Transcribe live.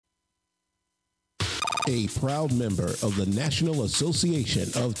a proud member of the National Association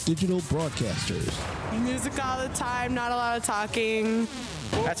of Digital Broadcasters. Music all the time, not a lot of talking.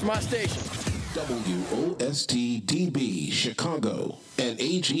 That's my station. WOST-DB Chicago, an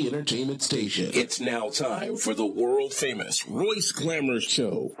AG Entertainment station. It's now time for the world-famous Royce Glamour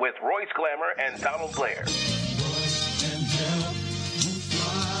Show with Royce Glamour and Donald Blair. Voice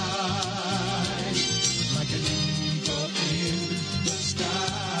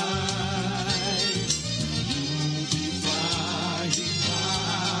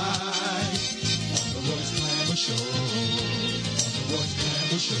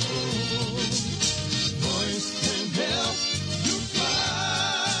can help you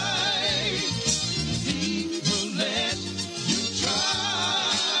fly. He will let you try.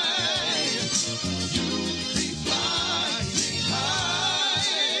 You'll be flying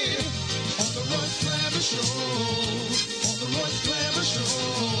high. On the Royce Glamour Show. On the Royce Glamour Show.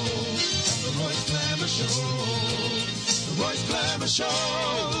 On the Royce Glamour Show. The Royce Glamour Show.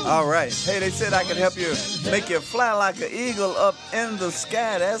 All right. Hey, they said I could help you make you fly like an eagle up in the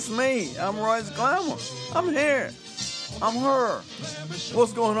sky. That's me. I'm Royce Glamour. I'm here. I'm her.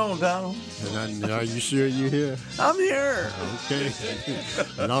 What's going on, Donald? Are you sure you're here? I'm here. Okay.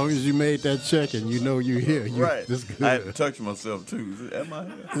 As long as you made that check and you know you're here. Right. This good. I had to touch myself, too. Am I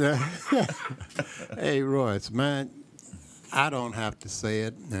here? Hey, Royce, man, I don't have to say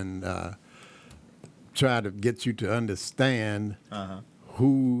it and try to get you to understand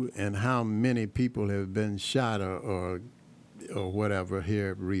who and how many people have been shot or whatever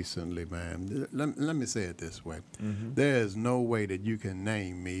here recently, man. Let me say it this way. There is no way that you can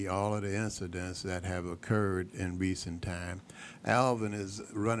name me all of the incidents that have occurred in recent time. Alvin is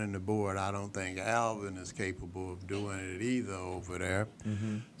running the board. I don't think Alvin is capable of doing it either over there.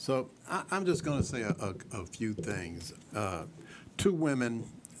 So I'm just going to say a few things. Two women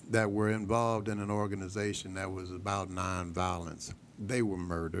that were involved in an organization that was about nonviolence. They were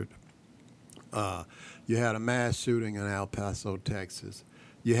murdered. You had a mass shooting in El Paso, Texas.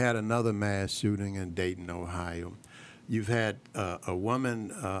 You had another mass shooting in Dayton, Ohio. You've had a woman,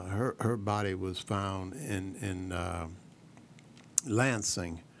 her body was found in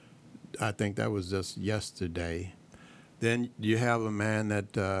Lansing. I think that was just yesterday. Then you have a man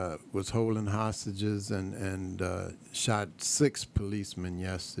that was holding hostages and shot 6 policemen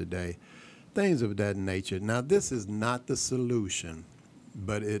yesterday. Things of that nature. Now, this is not the solution,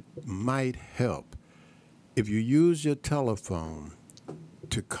 but it might help. If you use your telephone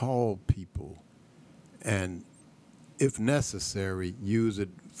to call people and, if necessary, use it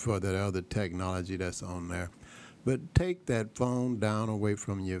for that other technology that's on there. But take that phone down away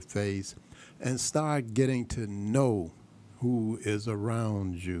from your face and start getting to know who is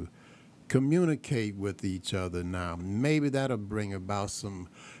around you. Communicate with each other now. Maybe that'll bring about some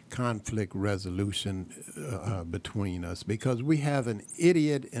conflict resolution between us, because we have an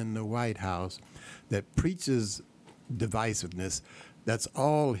idiot in the White House that preaches divisiveness. That's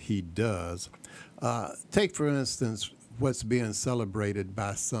all he does. Take, for instance, what's being celebrated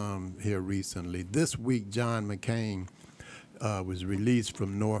by some here recently. This week, John McCain was released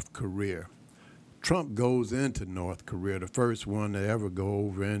from North Korea. Trump goes into North Korea, the first one to ever go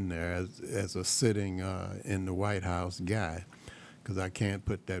over in there as a sitting in the White House guy, because I can't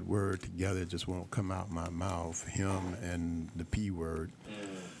put that word together. It just won't come out my mouth, him and the P word.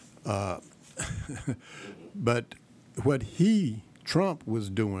 But what Trump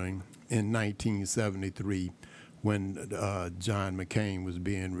was doing in 1973 when John McCain was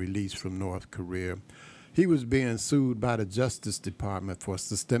being released from North Korea, he was being sued by the Justice Department for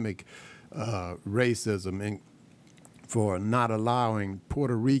systemic racism and for not allowing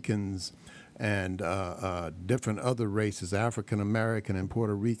Puerto Ricans and different other races, African American and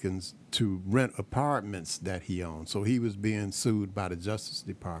Puerto Ricans, to rent apartments that he owned. So he was being sued by the Justice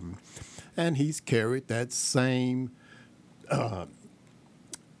Department. And he's carried that same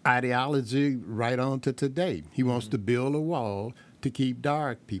ideology right on to today. He wants to build a wall to keep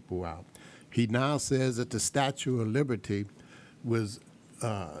dark people out. He now says that the Statue of Liberty was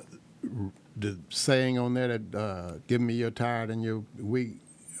the saying on there that give me your tired and your weak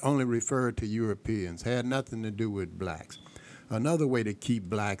only referred to Europeans, had nothing to do with blacks. Another way to keep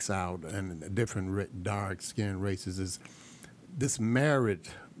blacks out and different dark-skinned races is this merit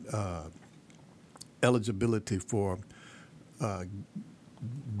eligibility for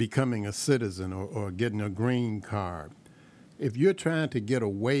becoming a citizen or getting a green card. If you're trying to get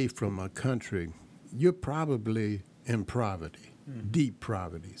away from a country, you're probably in poverty, deep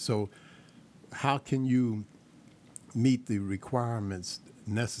poverty. So how can you meet the requirements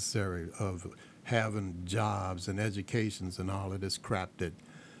necessary of having jobs and educations and all of this crap that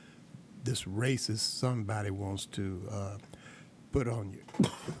this racist somebody wants to put on you.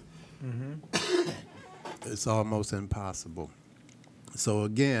 It's almost impossible. So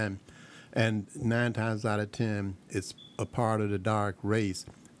again, and 9 times out of 10, it's a part of the dark race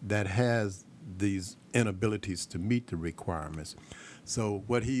that has these inabilities to meet the requirements. So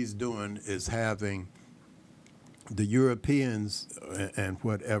what he's doing is having the Europeans and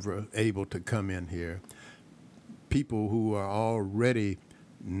whatever able to come in here, people who are already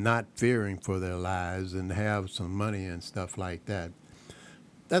not fearing for their lives and have some money and stuff like that.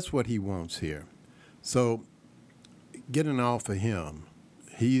 That's what he wants here. So getting off of him,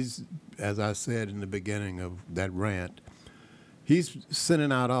 he's, as I said in the beginning of that rant, he's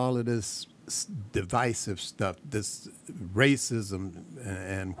sending out all of this divisive stuff, this racism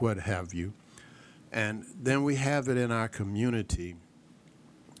and what have you. And then we have it in our community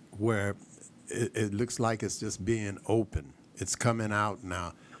where it looks like it's just being open. It's coming out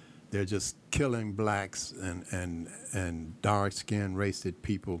now. They're just killing blacks and dark-skinned, racist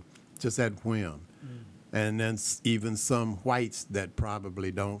people just at whim. And then even some whites that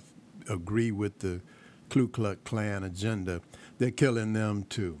probably don't agree with the Ku Klux Klan agenda, they're killing them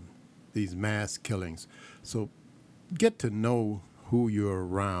too, these mass killings. So get to know who you're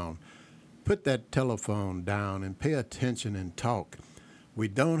around. Put that telephone down and pay attention and talk. We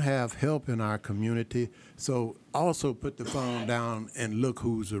don't have help in our community, so also put the phone down and look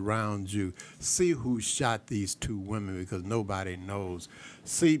who's around you. See who shot these 2 women, because nobody knows.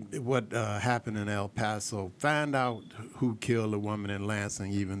 See what happened in El Paso. Find out who killed a woman in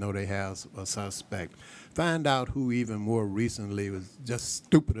Lansing, even though they have a suspect. Find out who even more recently was just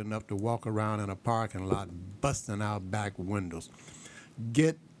stupid enough to walk around in a parking lot busting out back windows.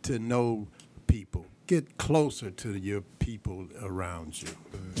 Get to know people. Get closer to your people around you.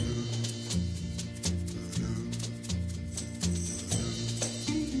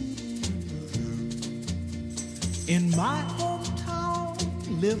 In my hometown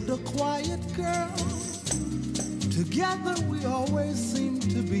lived a quiet girl. Together we always seemed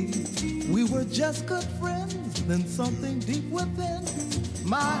to be. We were just good friends, then something deep within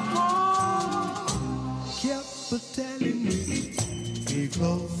my heart kept telling me, be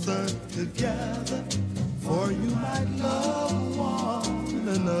closer together, for you might love one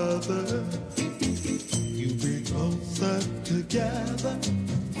another. You be closer together,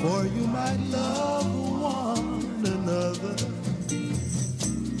 for you might love one another.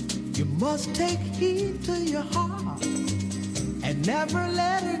 You must take heed to your heart and never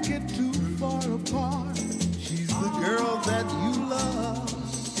let her get too far apart. She's the girl that you love.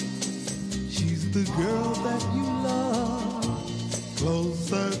 She's the girl that you love.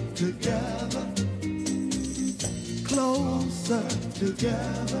 Closer together, closer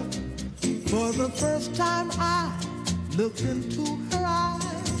together. For the first time I looked into her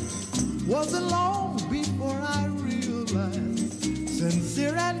eyes, wasn't long before I realized,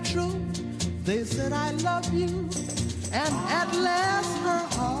 sincere and true, they said I love you, and at last her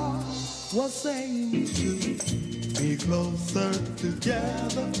heart was saying to be closer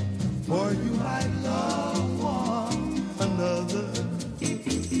together, for you might love one another.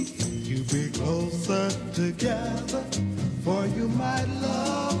 You be closer together, for you might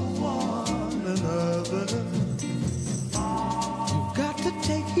love one another. You've got to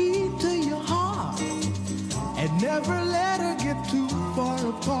take heed to your heart and never let her get too far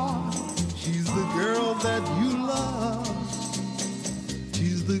apart. She's the girl that you love.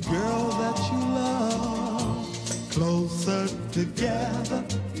 She's the girl that you love. Closer together,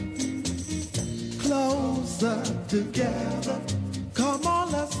 closer together. Come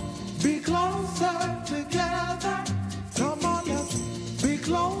on, let's be closer together. Come on, let's be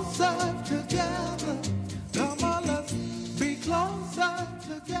closer together. Come on, let's be closer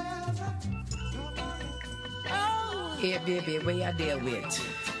together. Hey, baby, where you deal with?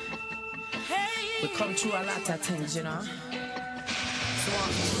 We come through a lot of things, you know. So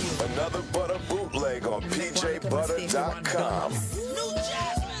another butter bootleg on PJButter.com. New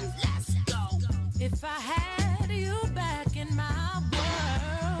Jasmine, let's go. If I had you back in my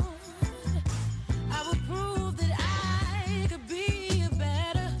world, I would prove that I could be a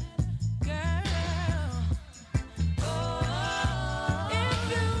better girl. Oh, if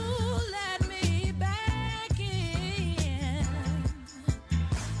you let me back in,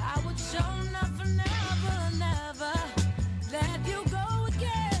 I would show nothing, never, never let you go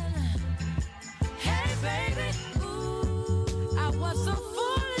again. Hey, baby, ooh, I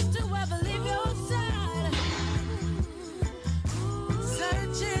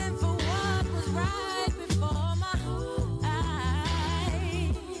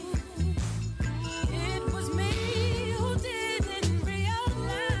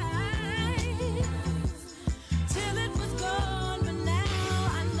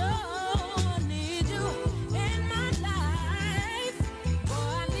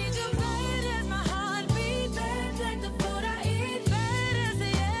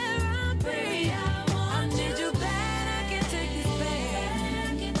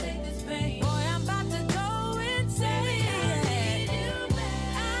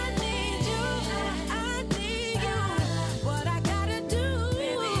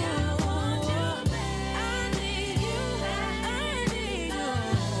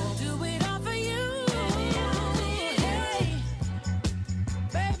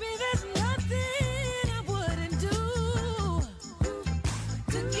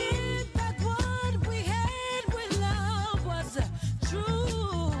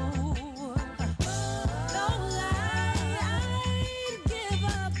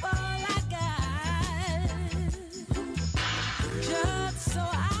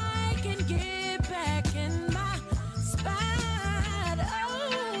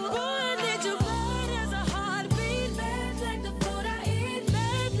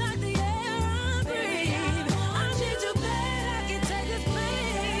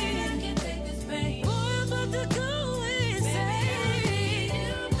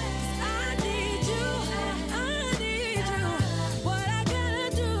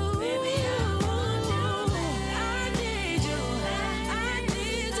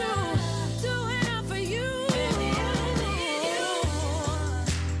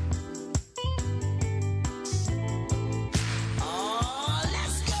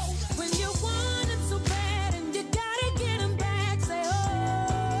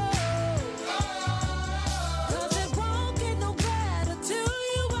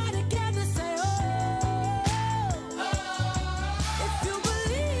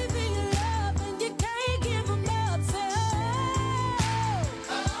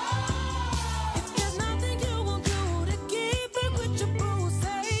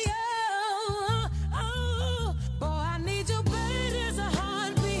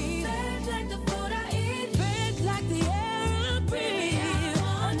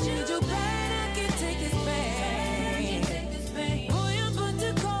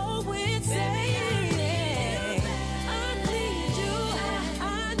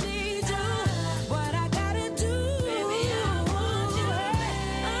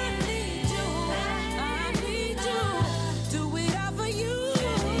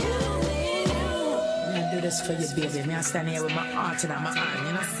just for you, baby. Me I stand here with my heart in my hand.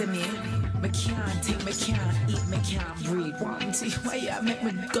 You know, see me? Me can't think, me can't eat, me can't breathe. Want to why you make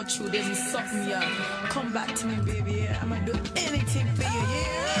me go through them something, yeah. Come back to me, baby. Yeah. I'ma do anything for you,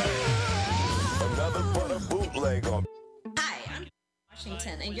 yeah. Another butter bootleg on. Hi, I'm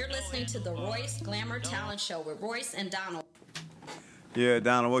Washington, and you're listening to the Royce Glamour Talent Show with Royce and Donald. Yeah,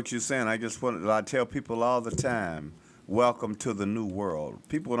 Donald, what you saying? I tell people all the time, welcome to the new world.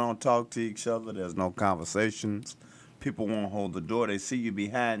 People don't talk to each other. There's no conversations. People won't hold the door. They see you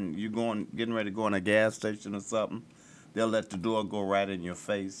behind, getting ready to go in a gas station or something. They'll let the door go right in your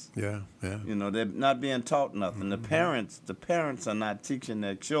face. Yeah. You know, they're not being taught nothing. Mm-hmm. The parents are not teaching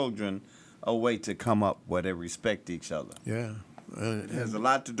their children a way to come up where they respect each other. Yeah. It has a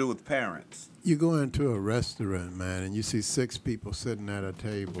lot to do with parents. You go into a restaurant, man, and you see 6 people sitting at a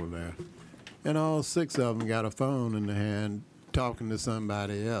table there, and all 6 of them got a phone in their hand talking to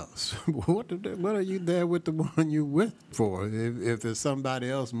somebody else. What are you there with the one you with for? If there's somebody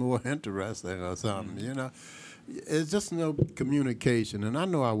else more interesting or something, you know? It's just no communication. And I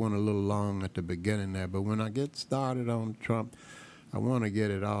know I went a little long at the beginning there, but when I get started on Trump, I want to get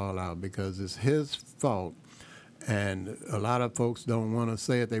it all out because it's his fault. And a lot of folks don't want to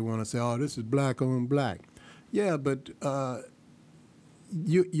say it. They want to say, oh, this is black on black. Yeah, but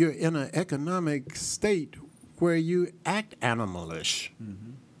you're in an economic state where you act animalish,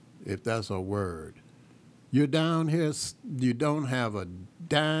 if that's a word. You're down here, you don't have a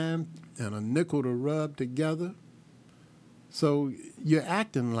dime and a nickel to rub together. So you're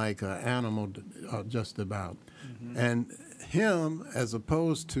acting like an animal just about. And him, as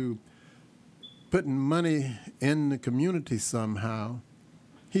opposed to putting money in the community somehow,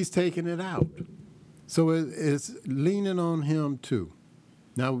 he's taking it out. So it's leaning on him too.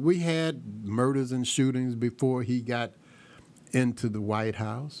 Now, we had murders and shootings before he got into the White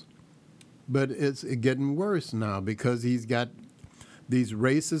House, but it's getting worse now because he's got these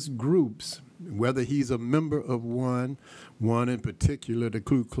racist groups, whether he's a member of one in particular, the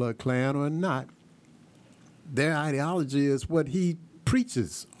Ku Klux Klan or not, their ideology is what he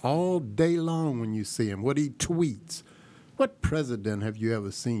preaches all day long when you see him, what he tweets. What president have you ever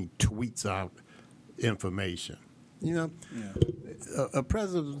seen tweets out information? You know, a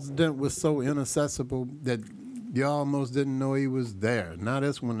president was so inaccessible that you almost didn't know he was there. Now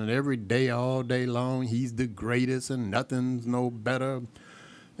this one, and every day, all day long, he's the greatest and nothing's no better,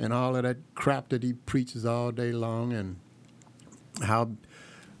 and all of that crap that he preaches all day long, and how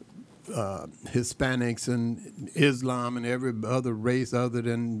Hispanics and Islam and every other race other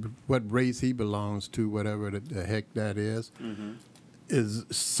than what race he belongs to, whatever the heck that is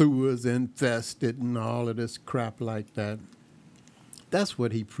sewers infested and all of this crap like that. That's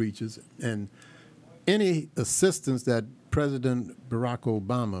what he preaches. And any assistance that President Barack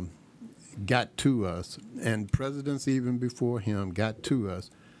Obama got to us, and presidents even before him got to us,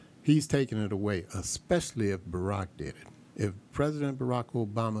 he's taking it away, especially if Barack did it. If President Barack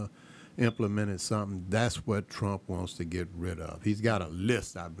Obama implemented something, that's what Trump wants to get rid of. He's got a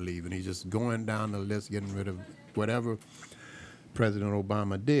list, I believe, and he's just going down the list, getting rid of whatever President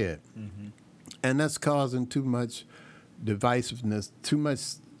Obama did. And that's causing too much divisiveness, too much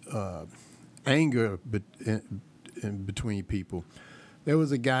anger in between people. There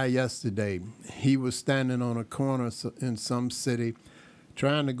was a guy yesterday, he was standing on a corner in some city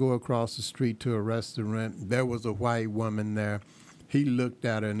trying to go across the street to a restaurant. There was a white woman there. He looked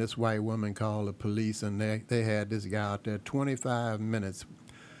at her, and this white woman called the police, and they had this guy out there 25 minutes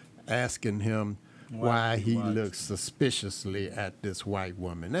asking him why he looks suspiciously at this white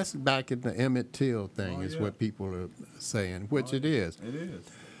woman. That's back in the Emmett Till thing, is what people are saying, which it is. It is.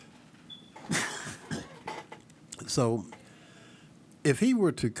 So if he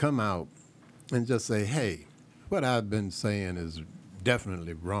were to come out and just say, hey, what I've been saying is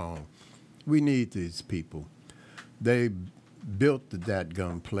definitely wrong. We need these people. They built the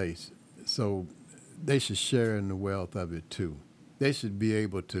dadgum place, so they should share in the wealth of it too. They should be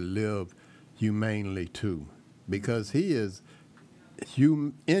able to live humanely too, because he is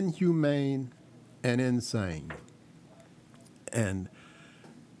inhumane and insane. And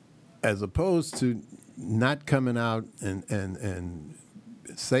as opposed to not coming out and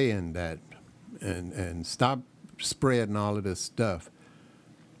saying that and stop spreading all of this stuff,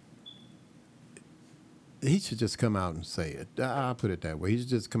 he should just come out and say it. I'll put it that way. He should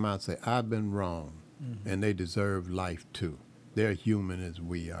just come out and say, I've been wrong, and they deserve life too. They're human as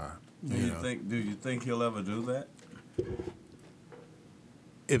we are. Do you think he'll ever do that?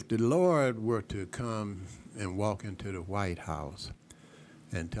 If the Lord were to come and walk into the White House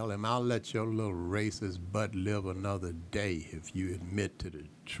and tell him, I'll let your little racist butt live another day if you admit to the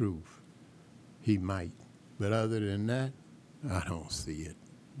truth, he might. But other than that, I don't see it.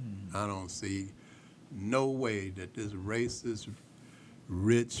 I don't see no way that this racist,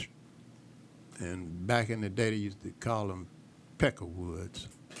 rich, and back in the day they used to call them peckerwoods,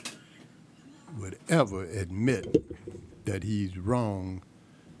 would ever admit that he's wrong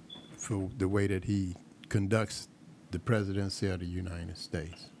for the way that he conducts the presidency of the United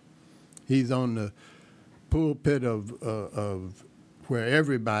States. He's on the pulpit of where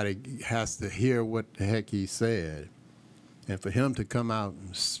everybody has to hear what the heck he said. And for him to come out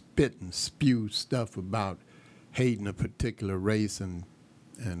and spit and spew stuff about hating a particular race and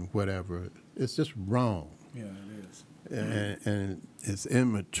whatever, it's just wrong. Yeah, it is. And it's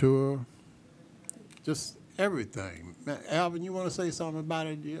immature. Just everything. Alvin, you want to say something about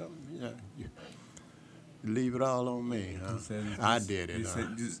it? Yeah. You leave it all on me, huh? I did it, huh?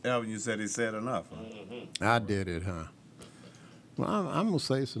 Alvin, you said he said enough, huh? I did it, huh? Well, I'm going to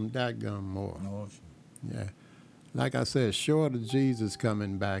say some dadgum more. No, yeah. Like I said, short of Jesus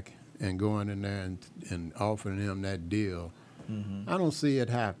coming back and going in there and offering him that deal, I don't see it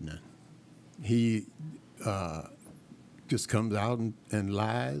happening. He just comes out and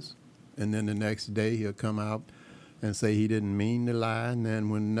lies, and then the next day he'll come out and say he didn't mean to lie, and then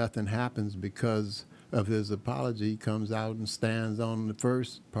when nothing happens because of his apology, he comes out and stands on the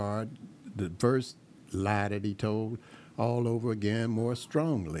first part, the first lie that he told, all over again more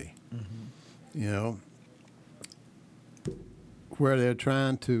strongly. You know, where they're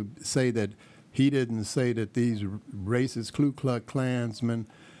trying to say that he didn't say that these racist Ku Klux Klansmen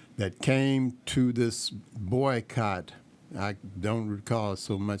that came to this boycott, I don't recall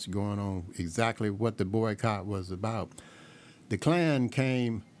so much going on exactly what the boycott was about. The Klan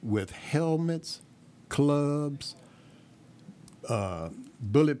came with helmets, clubs,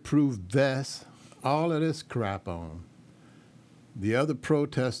 bulletproof vests, all of this crap on. The other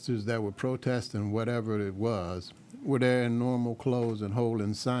protesters that were protesting whatever it was were there in normal clothes and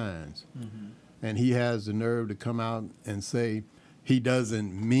holding signs. And he has the nerve to come out and say he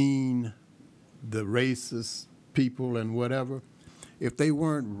doesn't mean the racist people and whatever. If they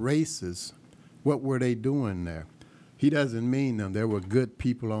weren't racist, what were they doing there? He doesn't mean them. There were good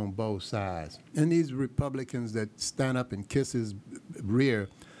people on both sides. And these Republicans that stand up and kiss his rear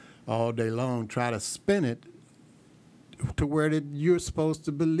all day long try to spin it to where that you're supposed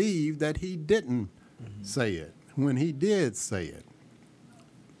to believe that he didn't say it, when he did say it.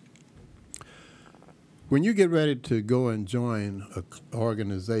 When you get ready to go and join an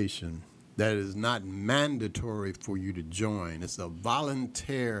organization that is not mandatory for you to join, it's a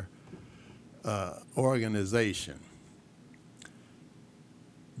volunteer organization,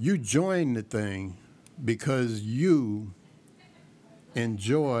 you join the thing because you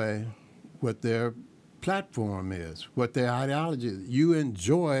enjoy what their platform is, what their ideology is. You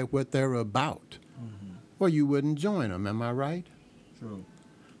enjoy what they're about. Or you wouldn't join them, am I right? True.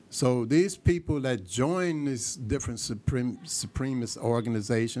 So these people that join these different supremacist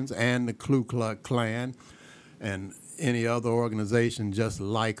organizations and the Ku Klux Klan and any other organization just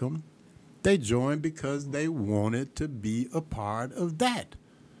like them, they joined because they wanted to be a part of that.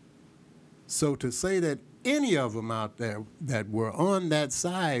 So to say that any of them out there that were on that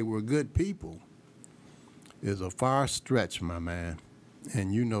side were good people is a far stretch, my man.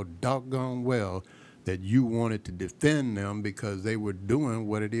 And you know doggone well that you wanted to defend them because they were doing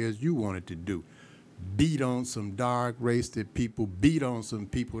what it is you wanted to do. Beat on some dark raced people, beat on some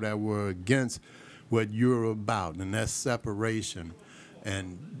people that were against what you're about, and that's separation.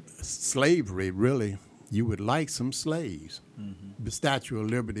 And slavery, really, you would like some slaves. The Statue of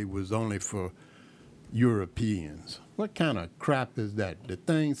Liberty was only for Europeans. What kind of crap is that? The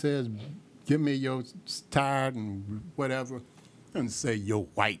thing says, give me your tired and whatever, and say your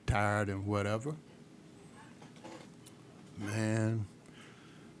white tired and whatever. Man.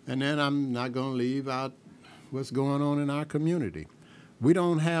 And then I'm not going to leave out what's going on in our community. We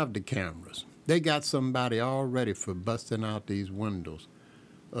don't have the cameras. They got somebody all ready for busting out these windows,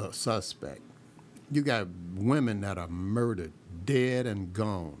 suspect. You got women that are murdered, dead and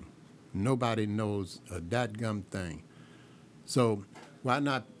gone. Nobody knows a dadgum thing. So why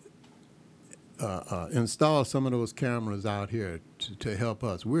not install some of those cameras out here to help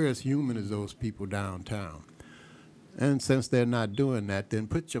us? We're as human as those people downtown. And since they're not doing that, then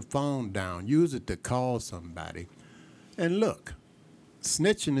put your phone down. Use it to call somebody. And look,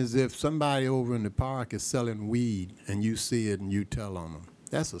 snitching is if somebody over in the park is selling weed and you see it and you tell on them.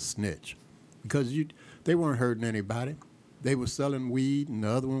 That's a snitch. Because they weren't hurting anybody. They were selling weed and the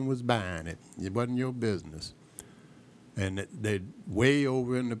other one was buying it. It wasn't your business. And they're way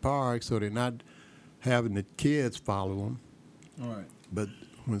over in the park, so they're not having the kids follow them. All right. But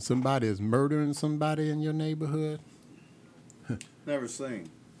when somebody is murdering somebody in your neighborhood? Never seen.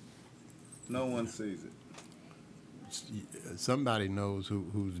 No one sees it. Somebody knows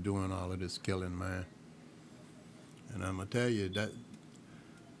who's doing all of this killing, man. And I'm gonna tell you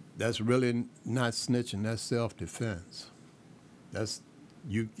that's really not snitching. That's self-defense. That's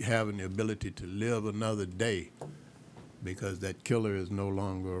you having the ability to live another day because that killer is no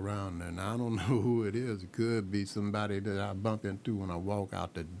longer around. And I don't know who it is. It could be somebody that I bump into when I walk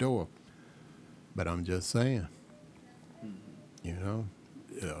out the door. But I'm just saying, you know,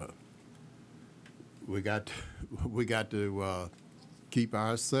 we got to keep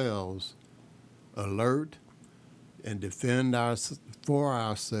ourselves alert and defend for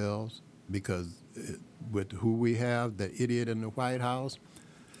ourselves, because with who we have, the idiot in the White House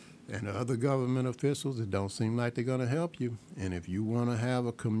and the other government officials, it don't seem like they're going to help you. And if you want to have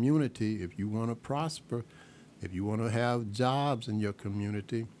a community, if you want to prosper, if you want to have jobs in your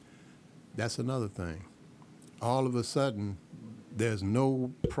community, that's another thing. All of a sudden, there's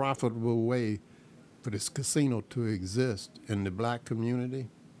no profitable way for this casino to exist in the black community.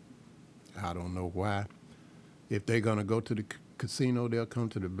 I don't know why. If they're going to go to the casino, they'll come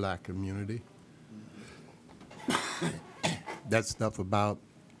to the black community. That stuff about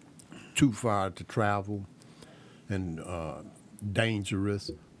too far to travel and dangerous.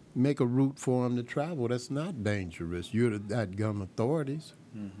 Make a route for them to travel that's not dangerous. You're that gun authorities.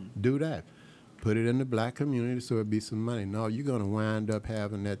 Do that. Put it in the black community so it'd be some money. No, you're going to wind up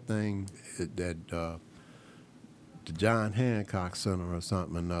having that thing at the John Hancock Center or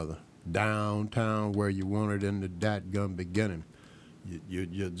something or another, downtown where you wanted in the that-gun beginning.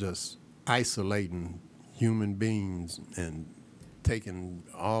 You're just isolating human beings and taking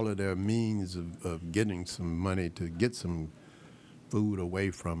all of their means of getting some money to get some food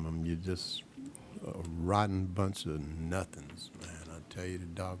away from them. You're just a rotten bunch of nothings, man. I tell you the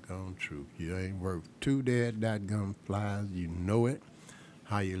doggone truth. You ain't worth two dead that-gun flies. You know it.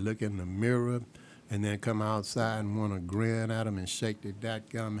 How you look in the mirror and then come outside and want to grin at them and shake their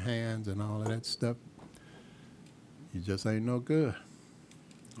that-gun hands and all of that stuff. You just ain't no good.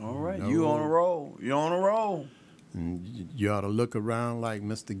 All right, no. You on a roll. You on a roll. And you ought to look around like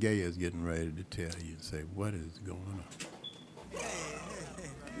Mr. Gay is getting ready to tell you and say, what is going on? Hey,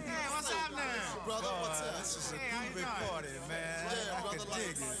 what's up now? Brother, what's up? This is a groovy party, man. Yeah, I brother, dig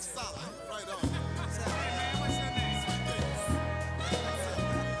it. Solid. Right on. Hey, man, what's your name?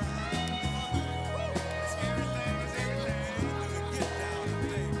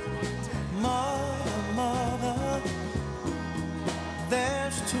 Mother,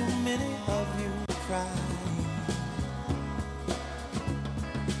 there's too many of you crying.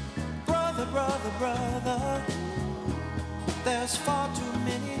 Brother, there's far too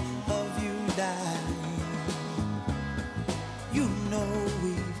many of you dying. You know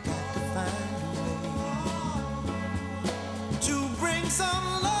we've got to find a way to bring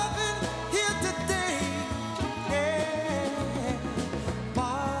some loving here today. Yeah.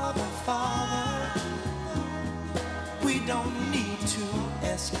 Father, we don't need to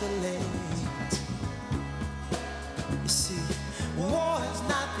escalate. You see, war is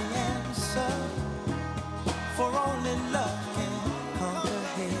not the answer, for only love can conquer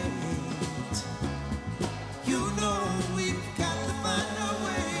hate. You know we've got to find a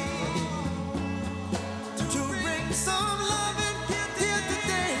way to bring some love in here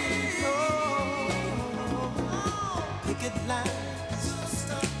today. Oh, picket lines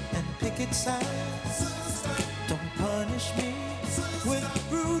and picket signs don't punish me with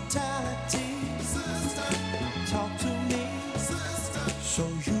brutality. Talk to me so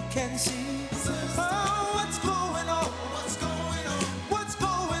you can see. Oh, what's going on? What's going on? What's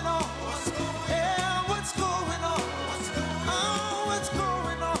going on? Yeah, what's going on? Oh, what's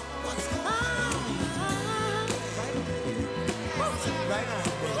going on? Right on.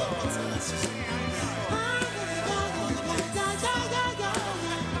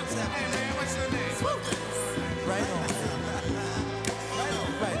 Hey man, what's your name? Right on.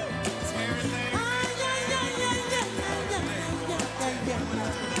 Right on.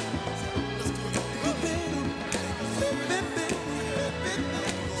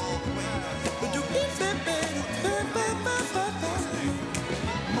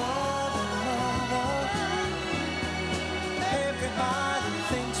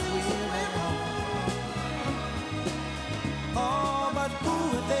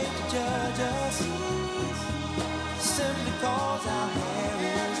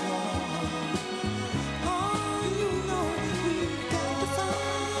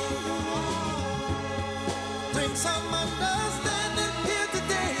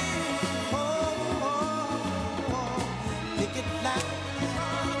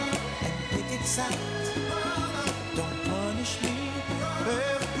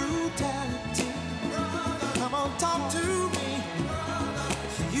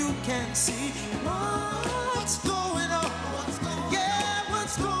 you can see what's going on. Yeah,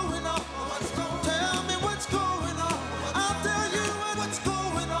 what's going on? Tell me what's going on. I'll tell you what's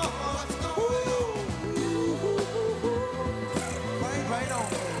going on. Right on.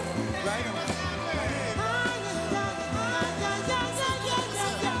 Right on.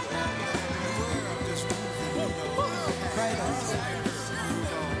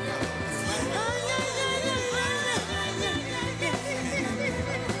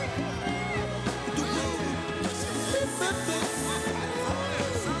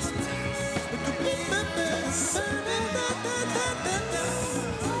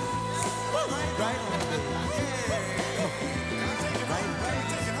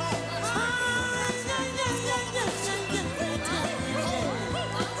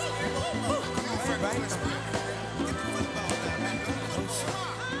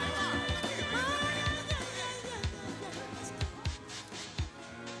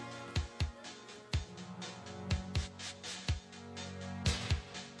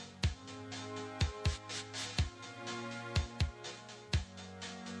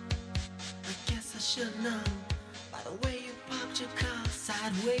 Should know by the way you parked your car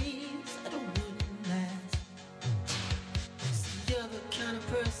sideways that it wouldn't last. See, you're the kind of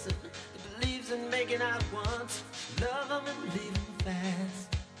person that believes in making out once, love them and leave them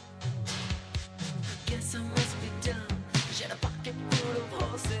fast. I guess I must be dumb. She had a pocket full of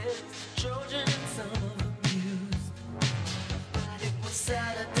horses, Trojan and some of them used. But it was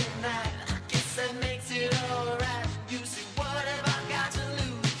Saturday night. I guess that makes it alright. You see, what have I got to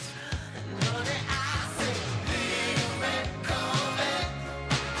lose? Honey, I say, little red Corvette,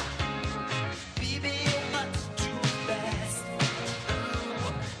 baby, you're much too fast.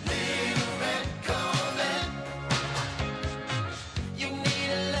 Little red Corvette, you need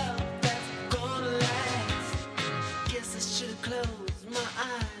a love that's gonna last. Guess I should've closed my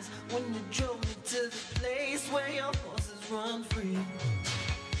eyes when you drove me to the place where your horses run free.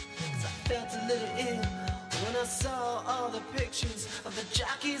 'Cause I felt a little ill when I saw all the pictures of the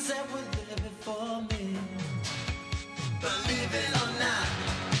jockeys that were there before me. Believe it or not,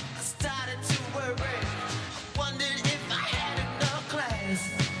 I started to worry. I wondered if I had enough class.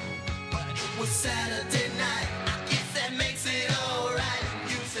 But it was Saturday night, I guess that makes it alright.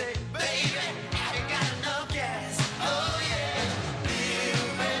 You say, baby, have you got enough gas? Oh yeah,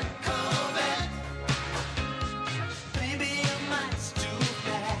 little red Corvette, baby, you're much too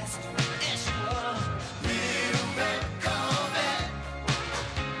fast. Yes, you are. Little red Corvette,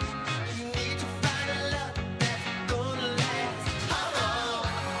 you need to find a love that's gonna last. Oh,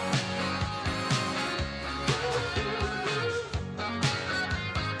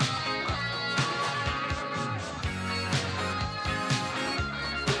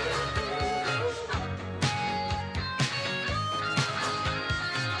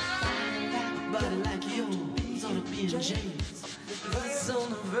 body like yours on a P&J's, it's on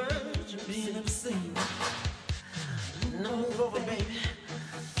the verge of being obscene. No, move over, baby.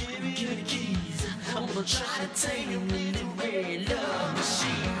 Give me the keys. I'm gonna try to take you in the red love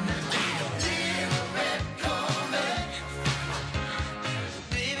machine. Little red Corvette,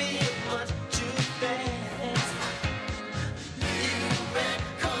 baby, you're much too fast. Little red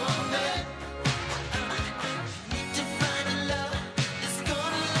Corvette, need to find a love that's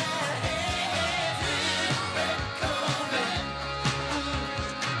gonna last. Little red Corvette,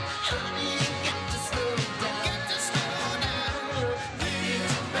 honey, you got to slow down.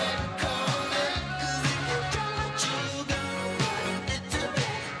 Little red Corvette, 'cause if you don't, you gonna run. Little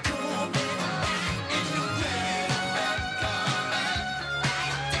red Corvette, in the red Corvette,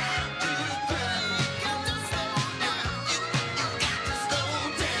 right down to the ground. You got to slow down. You got to slow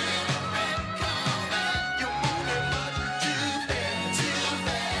down. Red Corvette, you're moving much too fast, too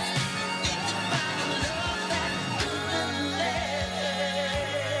fast. Need to find a love that's gonna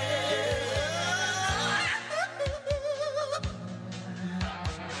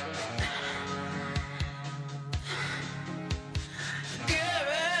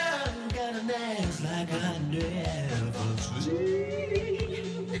Girl, got an ass like I never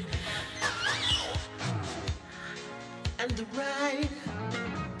seen. And the ride,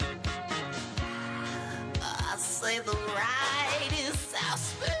 I say the ride is so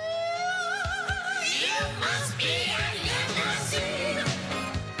smooth. You must be a limousine.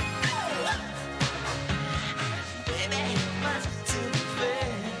 Baby, much too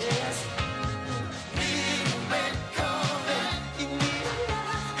fast. Little red Corvette, you need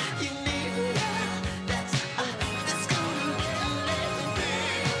love that's gonna last.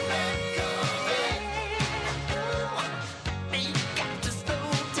 Little red Corvette, you got to slow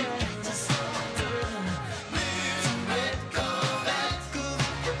down, Little red Corvette.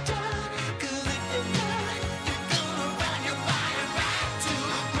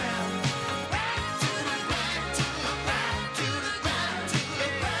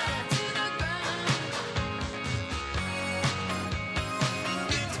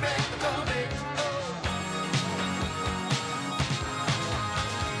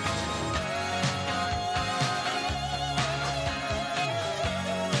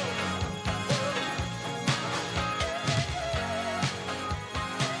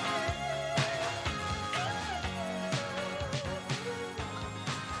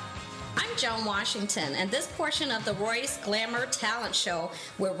 Joan Washington, and this portion of the Royce Glamour Talent Show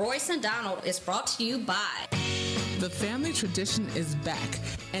with Royce and Donald is brought to you by... The family tradition is back,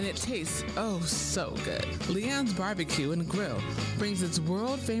 and it tastes oh so good. Leon's Barbecue and Grill brings its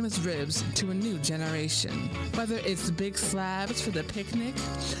world-famous ribs to a new generation. Whether it's big slabs for the picnic,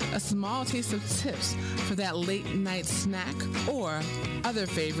 a small taste of tips for that late-night snack, or other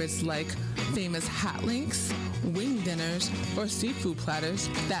favorites like famous hot links, wing dinners, or seafood platters,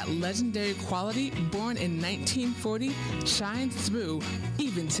 that legendary quality born in 1940 shines through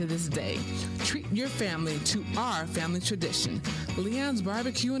even to this day. Treat your family to our family tradition. Leon's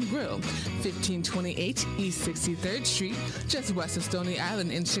Barbecue and Grill, 1528 East 63rd Street, just west of Stony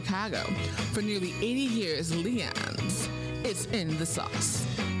Island in Chicago. For nearly 80 years, Leon's, it's in the sauce.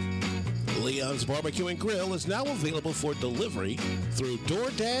 Leon's Barbecue and Grill is now available for delivery through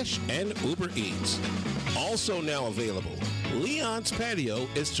DoorDash and Uber Eats. Also now available, Leon's Patio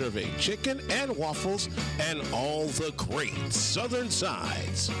is serving chicken and waffles and all the great southern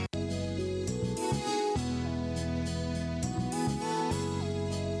sides.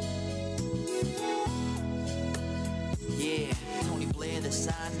 Yeah, Tony Blair, the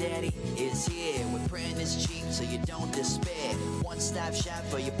sign daddy, is here. With printing is cheap, so you don't despair. One-stop shop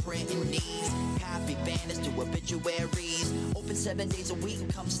for your printing needs. Copy banners to obituaries. Open 7 days a week,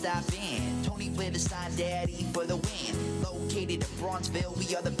 come stop in. Tony Blair, the sign daddy, for the win. Located in Bronxville,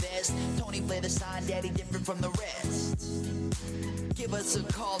 we are the best. Tony Blair, the sign daddy, different from the rest. Give us a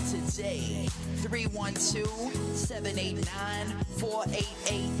call today,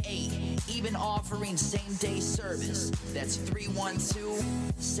 312-789-4888. Even offering same-day service. That's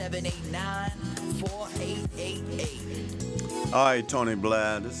 312-789-4888. All right, Tony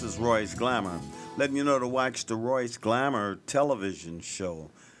Blair, this is Royce Glamour. Letting you know to watch the Royce Glamour television show,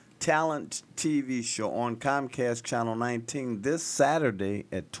 talent TV show on Comcast Channel 19 this Saturday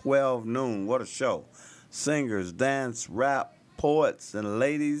at 12 noon. What a show. Singers, dance, rap, poets, and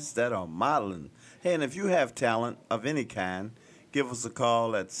ladies that are modeling. Hey, and if you have talent of any kind, give us a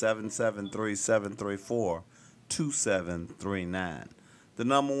call at 773-734-2739. The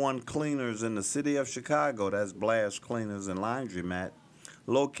number one cleaners in the city of Chicago, that's Blair's Cleaners and Laundromat,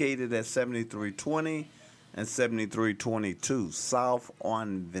 located at 7320 and 7322 South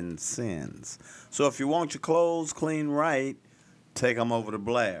on Vincennes. So if you want your clothes clean right, take them over to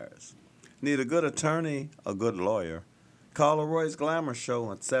Blair's. Need a good attorney, a good lawyer? Call the Royce Glamour Show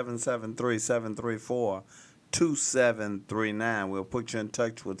at 773-734-2739. We'll put you in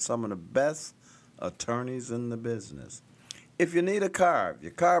touch with some of the best attorneys in the business. If you need a car, if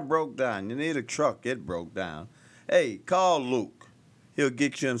your car broke down, you need a truck, it broke down, hey, call Luke. He'll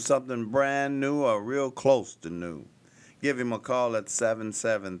get you in something brand new or real close to new. Give him a call at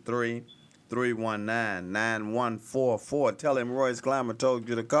 773-319-9144. Tell him Royce Glamour told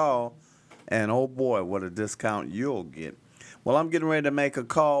you to call, and oh boy, what a discount you'll get. Well, I'm getting ready to make a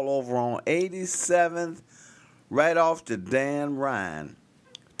call over on 87th, right off to Dan Ryan,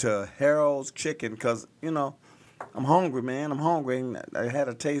 to Harold's Chicken, because, you know, I'm hungry, man. I'm hungry. I had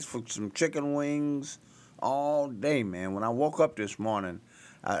a taste for some chicken wings all day, man. When I woke up this morning,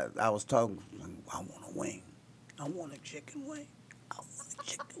 I was talking, I want a wing. I want a chicken wing. I want a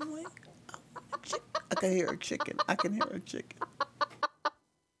chicken wing. I want a chicken. I can hear a chicken. I can hear a chicken.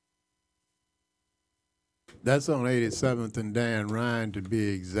 That's on 87th and Dan Ryan, to be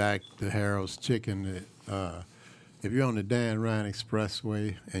exact, the Harold's Chicken. If you're on the Dan Ryan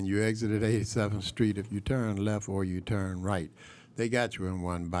Expressway and you exit at 87th Street, if you turn left or you turn right, they got you in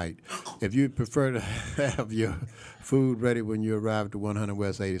one bite. If you prefer to have your food ready when you arrive at the 100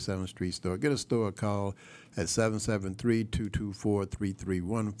 West 87th Street store, get a store call at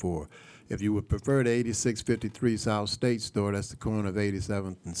 773-224-3314. If you would prefer the 8653 South State store, that's the corner of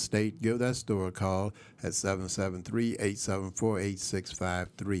 87th and State, give that store a call at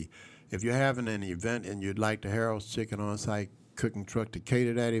 773-874-8653. If you're having an event and you'd like the Harold's Chicken on-site cooking truck to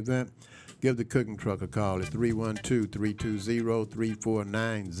cater that event, give the cooking truck a call at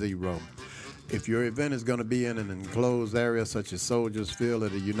 312-320-3490. If your event is going to be in an enclosed area such as Soldiers Field or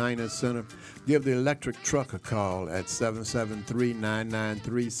the United Center, give the electric truck a call at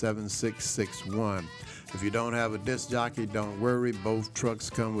 773-993-7661. If you don't have a disc jockey, don't worry. Both trucks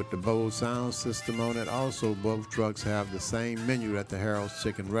come with the Bose sound system on it. Also, both trucks have the same menu that the Harold's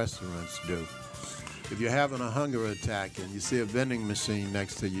Chicken restaurants do. If you're having a hunger attack and you see a vending machine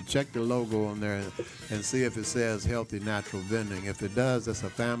next to you, check the logo on there and see if it says Healthy Natural Vending. If it does, it's a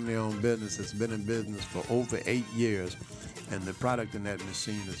family-owned business that's been in business for over 8 years, and the product in that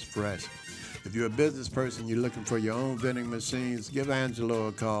machine is fresh. If you're a business person, you're looking for your own vending machines, give Angelo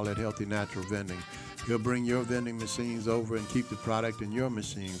a call at Healthy Natural Vending. He'll bring your vending machines over and keep the product in your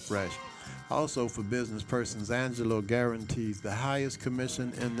machine fresh. Also, for business persons, Angelo guarantees the highest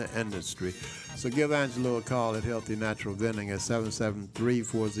commission in the industry. So give Angelo a call at Healthy Natural Vending at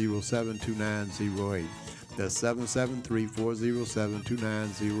 773-407-2908. That's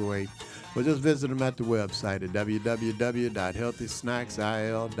 773-407-2908. Or just visit them at the website at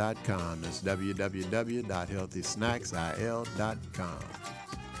www.healthysnacksil.com. That's www.healthysnacksil.com.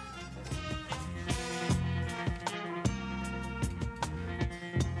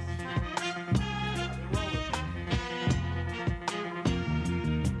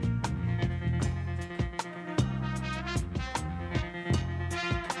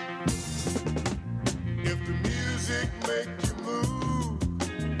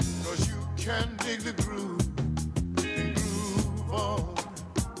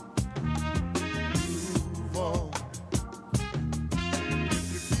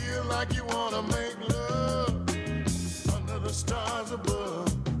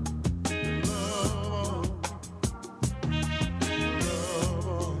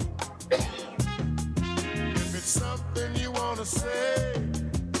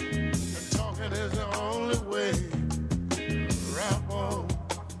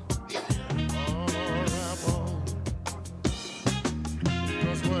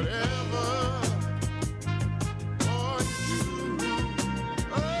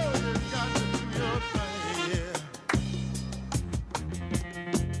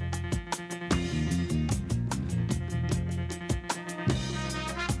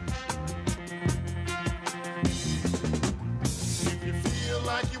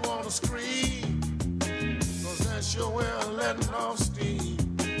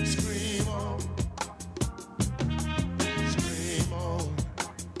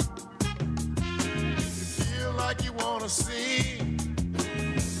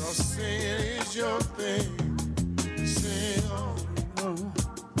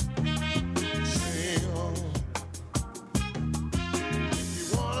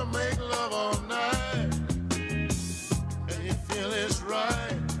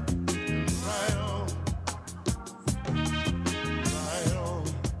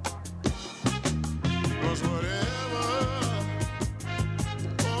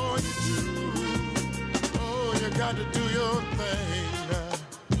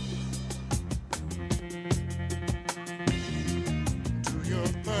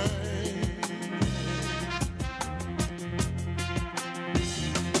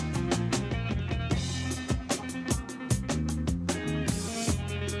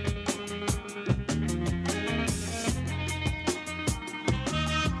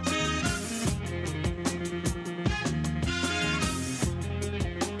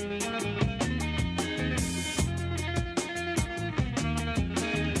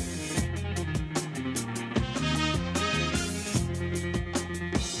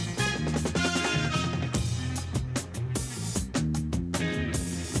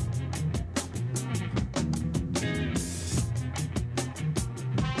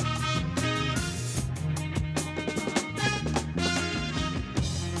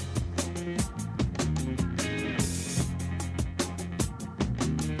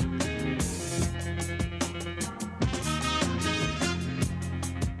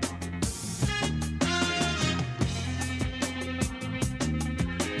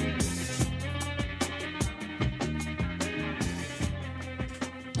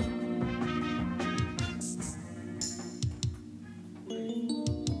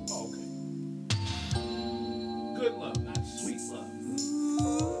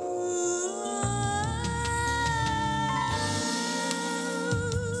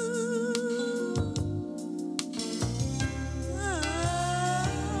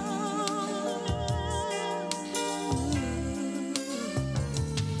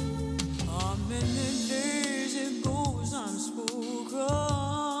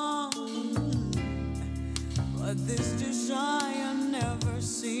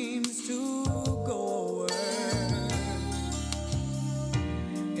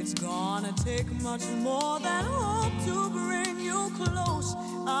 Much more than hope to bring you close.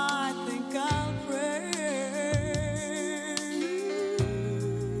 I think I'll pray.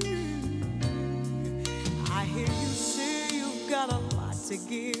 I hear you say you've got a lot to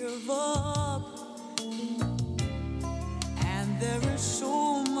give up, and there is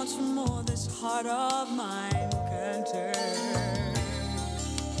so much more this heart of mine can take.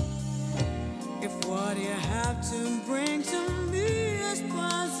 If what you have to bring to me is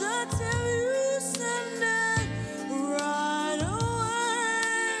positive, you send it right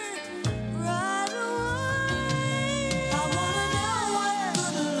away, right away. I wanna know what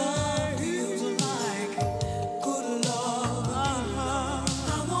good love feels like, good love. I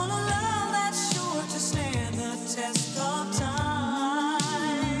wanna love that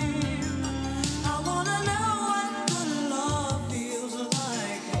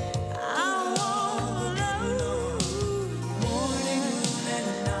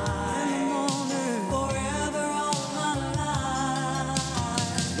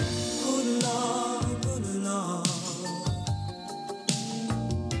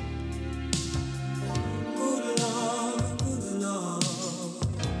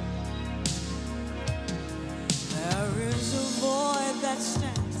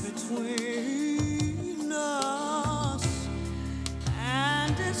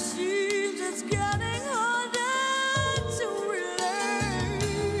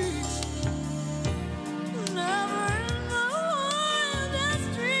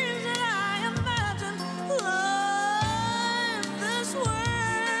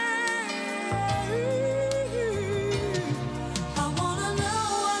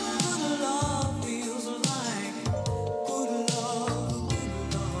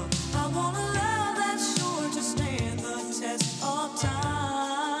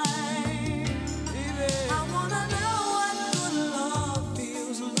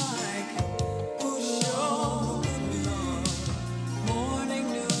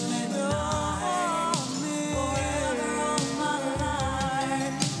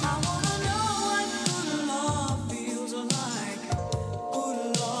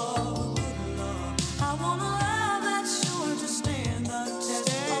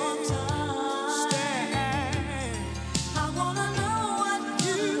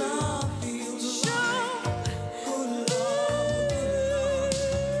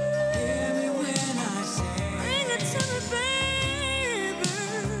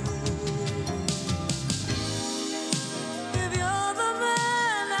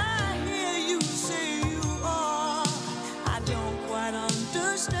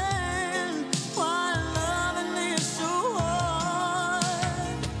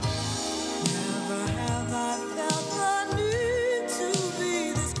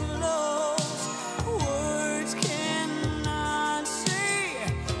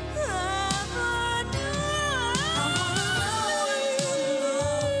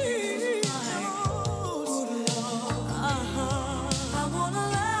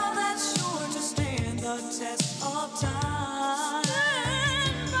time.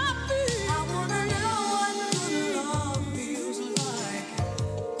 Stand by me. I wanna know what good love feels like.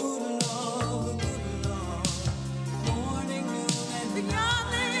 Good love, morning, noon, and beyond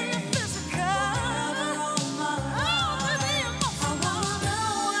the physical. All my life. I wanna know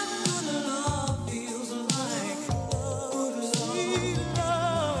what good love feels like. Good sweet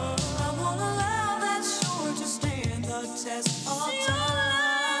love. I want a love that's sure to stand the test of time.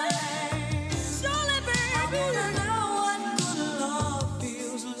 Surely, baby. I wanna know what good love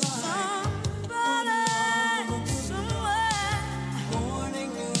feels like. Somebody, somewhere,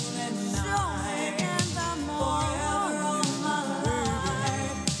 morning, noon, and night. Forever all my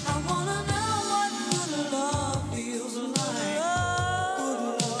life. I wanna know what good love feels like. Good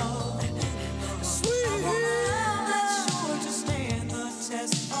love, sweet love that's sure to stand the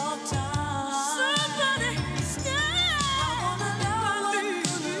test of time. Somebody stand. I wanna know what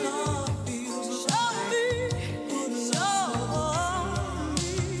good love feels like. Good love,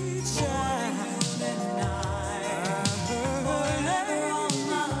 child, and night. Forever all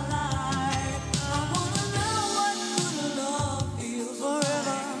my life. I wanna know what good love feels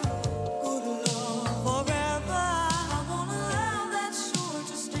like. Good love, forever. I want a love that's sure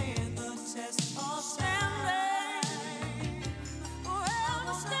to stand the test of standing.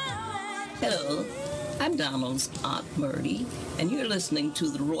 Forever standing. Hello, I'm Donald's Aunt Murdy, and you're listening to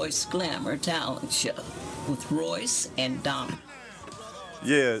the Royce Glamour Talent Show with Royce and Donald.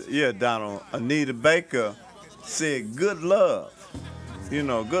 Yeah, Donald. Anita Baker said good love. You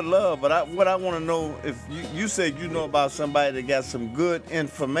know, good love. But what I want to know, if you said you know about somebody that got some good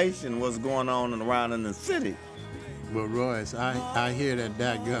information what's going on around in the city. Well, Royce, I hear that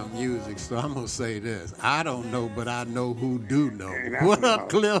dadgum music, so I'm going to say this. I don't know, but I know who do know. What up,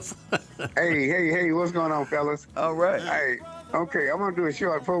 Cliff? Hey, what's going on, fellas? All right. Hey, okay, I'm going to do a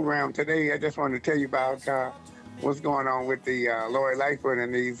short program today. I just wanted to tell you about what's going on with the Lori Lightfoot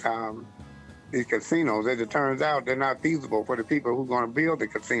and these casinos. As it turns out, they're not feasible for the people who are going to build the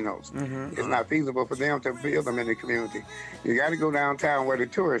casinos. It's not feasible for them to build them in the community. You got to go downtown where the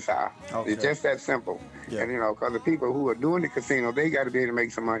tourists are. Okay. It's just that simple. Yeah. And, because the people who are doing the casino, they got to be able to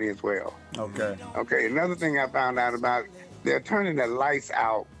make some money as well. Okay. Okay, another thing I found out about, they're turning the lights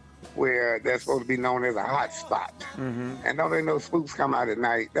out where they're supposed to be known as a hot spot. And don't they know spooks come out at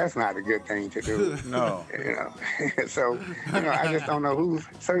night? That's not a good thing to do. No. So, I just don't know who's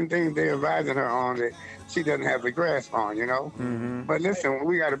certain things they're advising her on that she doesn't have the grasp on, But listen,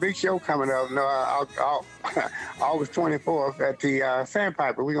 we got a big show coming up August 24th at the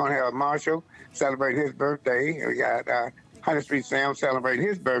Sandpiper. We're going to have Marshall celebrating his birthday. We got 100th Street Sam celebrating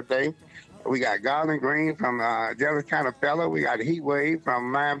his birthday. We got Garland Green from Jealous Kind of Fella. We got Heat Wave from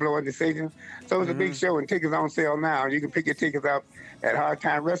Mind Blowing Decisions. So it's a big show, and tickets on sale now. You can pick your tickets up at Hard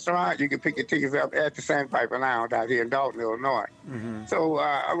Time Restaurant. You can pick your tickets up at the Sandpiper Lounge out here in Dalton, Illinois. So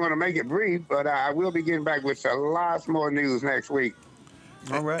I'm going to make it brief, but I will be getting back with lots more news next week.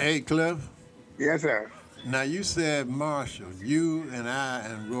 All right. Hey, Cliff. Yes, sir. Now, you said Marshall. You and I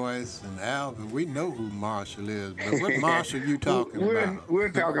and Royce and Alvin, we know who Marshall is, but what Marshall you talking about? We're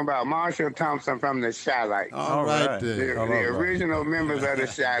talking about Marshall Thompson from the Shylights. All right. The original members of the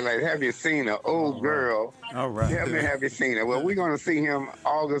Shylights. Have you seen her? Old girl. All right. Definitely have you seen her. Well, we're going to see him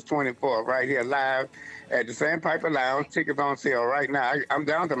August 24th right here live at the Sandpiper Lounge. Tickets on sale right now. I'm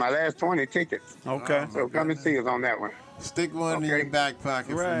down to my last 20 tickets. Okay. So come and see us on that one. Stick one in your back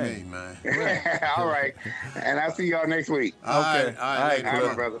pocket for me, man. All right. And I'll see y'all next week. Okay. All right,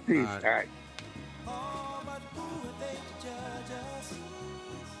 my brother. Peace. All right.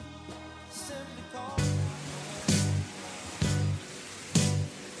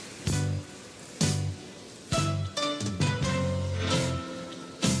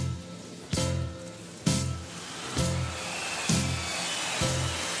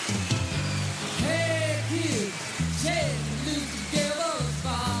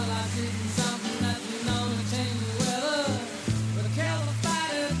 Something that you know to change the weather. But a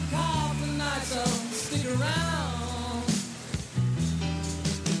California cough and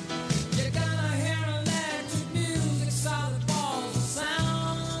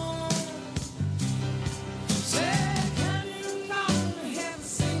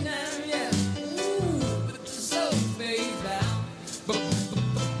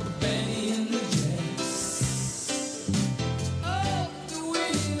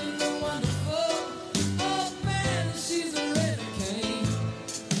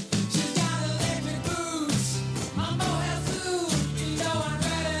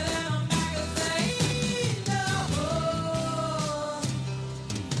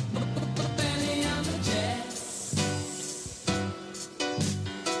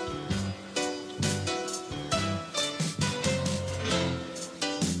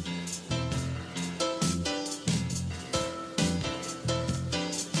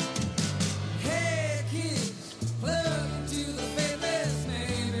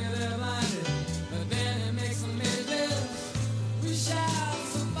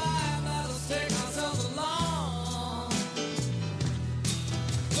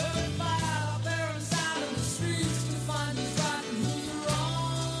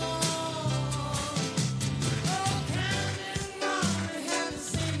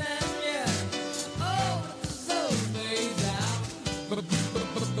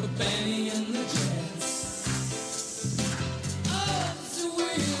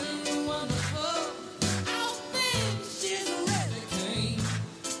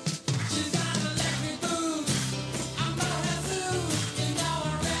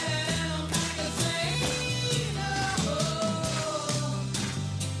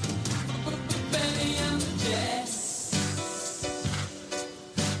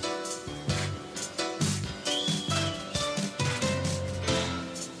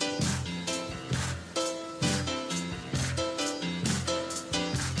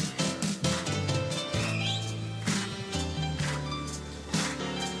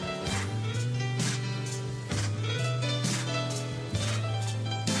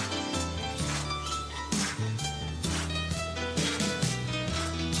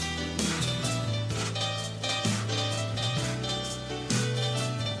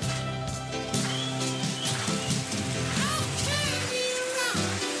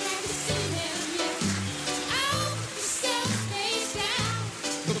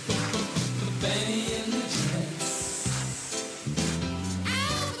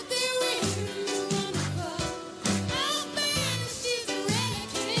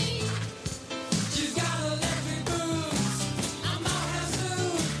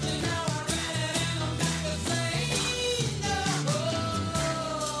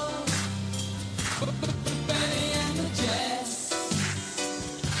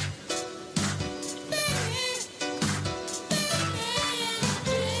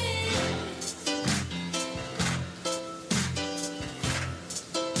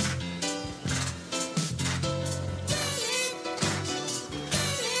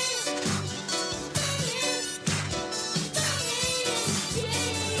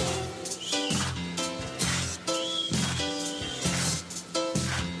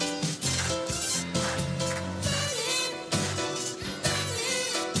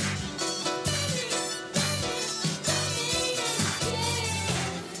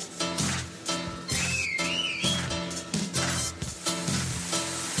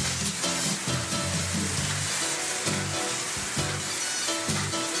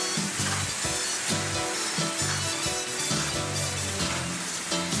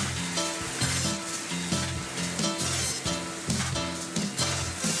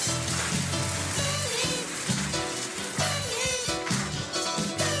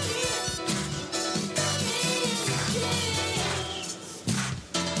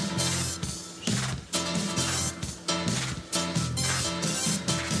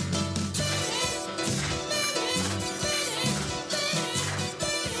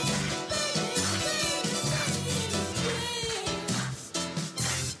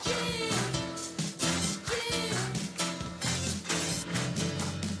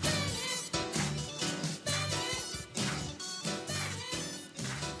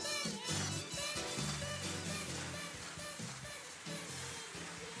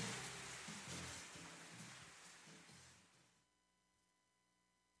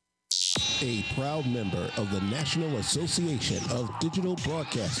a proud member of the National Association of Digital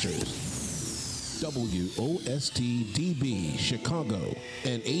Broadcasters. WOST-DB Chicago,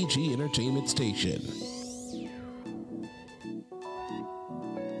 an AG Entertainment station.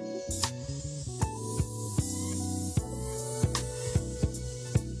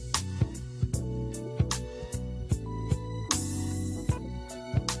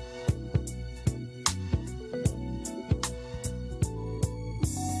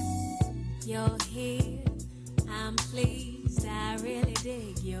 You're here, I'm pleased, I really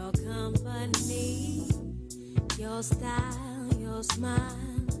dig your company. Your style, your smile,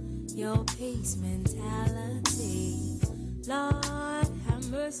 your peace mentality. Lord, have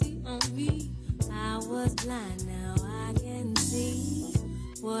mercy on me. I was blind, now I can see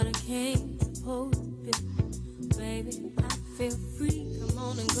what I came supposed to be. Baby, I feel free, come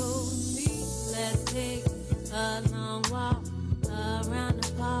on and go with me. Let's take a long walk around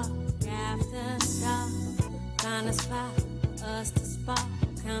the park after dark. Find a spot for us to spark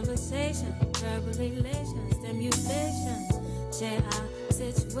conversation, verbal elation, stimulation. Share our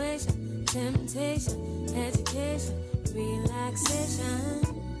situation, temptation, education, relaxation,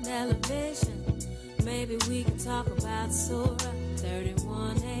 elevation. Maybe we can talk about Surah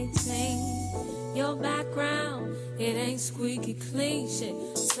 31:18. Your background, it ain't squeaky clean shit.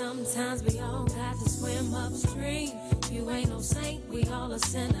 Sometimes we all got to swim upstream. You ain't no saint, we all a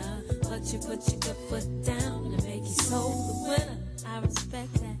sinner. But you put your good foot down and make your soul the winner. I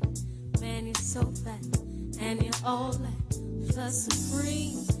respect that. Man, you're so fat, and you're all that plus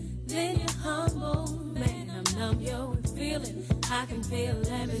supreme. Then you're humble, man, I'm numb, yo, and feeling. I can feel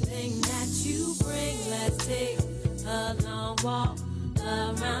everything that you bring. Let's take a long walk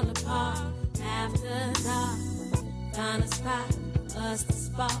around the park after dark. Find a spot for us to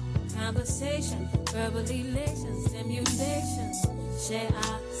spark conversation, verbal elation, stimulation. Share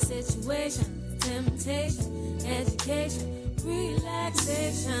our situation, temptation, education,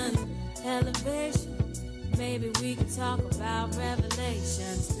 relaxation, elevation. Maybe we could talk about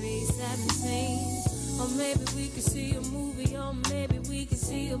Revelations 3:17. Or maybe we could see a movie, or maybe we could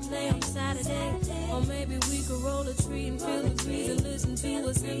see a play on Saturday. Or maybe we could roll a tree and feel the breeze and listen to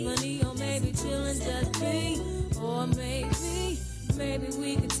a symphony. Or maybe chill and just be. Or maybe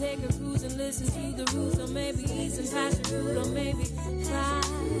we could take a cruise and listen to the roots. Or maybe eat some passion fruit. Or maybe fly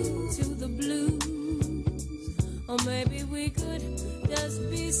to the blues. Or maybe we could just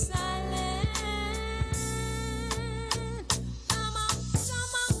be silent.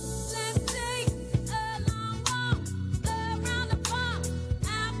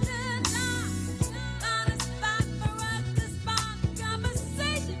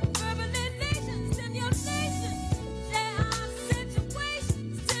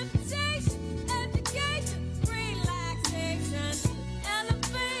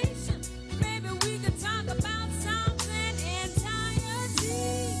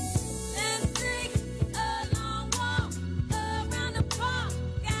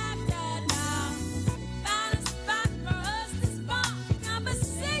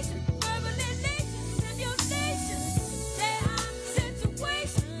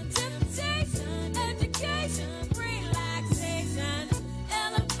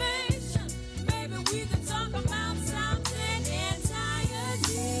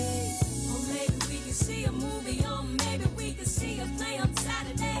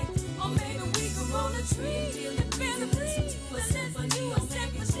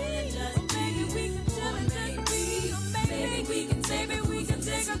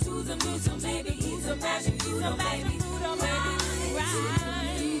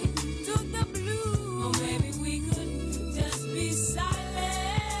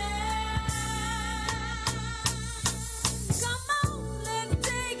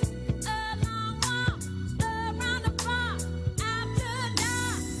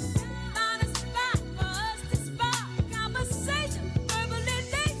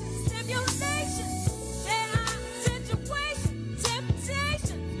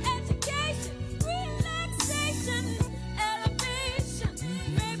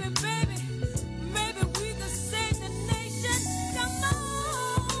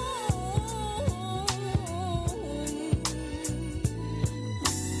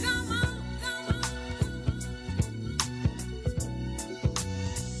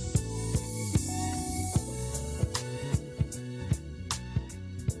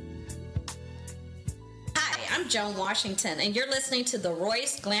 Joan Washington, and you're listening to the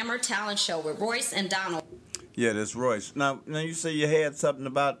Royce Glamour Talent Show with Royce and Donald. Yeah, that's Royce. Now you say you had something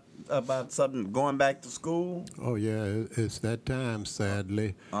about about something going back to school? Oh, yeah, it's that time,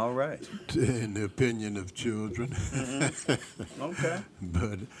 sadly. All right. In the opinion of children. Okay.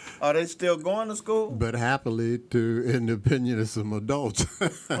 But are they still going to school? But happily, in the opinion of some adults.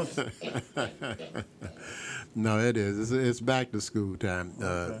 No, it is. It's back to school time.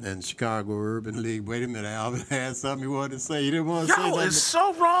 And Chicago Urban League. Wait a minute, Alvin had something you wanted to say. You didn't want to say something? Yo, it's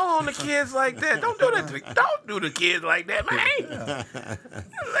so wrong on the kids like that. Don't do that. Don't do the kids like that, man.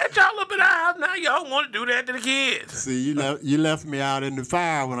 Let y'all up in the house now. Y'all want to do that to the kids. See, you left me out in the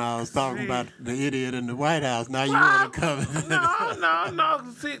fire when I was talking about the idiot in the White House. Now you want to come? No.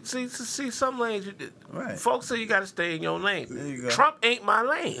 See, some lanes. Right. Folks say you got to stay in your lane. There you go. Trump ain't my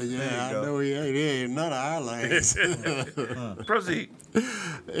lane. Yeah, I know he ain't. He ain't none of our lanes. Proceed.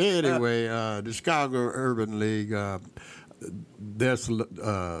 Anyway, the Chicago Urban League, their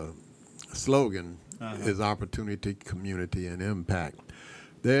slogan is opportunity, community, and impact.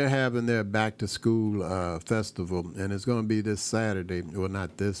 They're having their back-to-school festival, and it's going to be this Saturday. Well,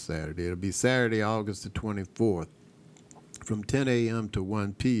 not this Saturday. It'll be Saturday, August the 24th, from 10 a.m. to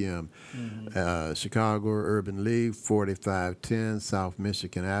 1 p.m. Chicago Urban League, 4510 South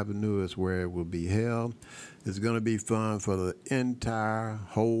Michigan Avenue is where it will be held. It's going to be fun for the entire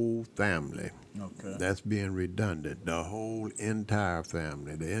whole family. Okay. That's being redundant. The whole entire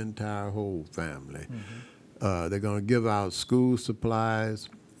family, the entire whole family. They're going to give out school supplies,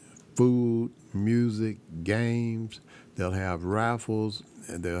 food, music, games. They'll have raffles,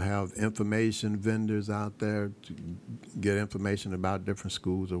 and they'll have information vendors out there to get information about different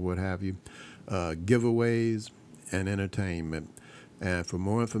schools or what have you, giveaways, and entertainment. And for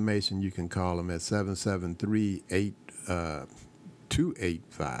more information, you can call them at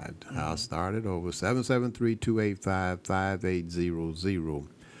 773-285. I'll start it over, 773-285-5800.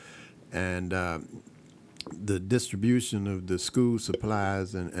 And the distribution of the school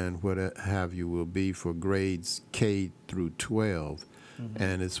supplies and what have you will be for grades K through 12,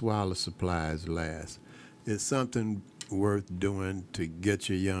 and it's while the supplies last. It's something worth doing to get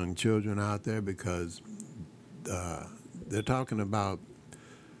your young children out there because they're talking about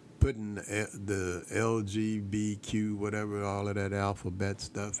putting the LGBTQ, whatever all of that alphabet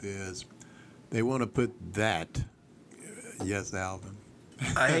stuff is. They want to put that. Yes, Alvin.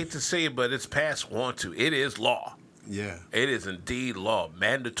 I hate to say it, but it's past want to. It is law. Yeah. It is indeed law.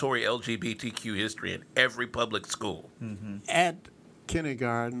 Mandatory LGBTQ history in every public school. At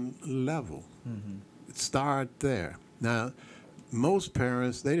kindergarten level. Start there. Now, most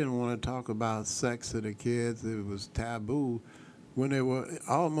parents, they didn't want to talk about sex to the kids. It was taboo when they were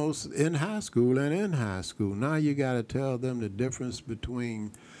almost in high school and in high school. Now you got to tell them the difference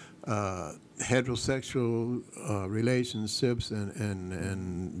between heterosexual relationships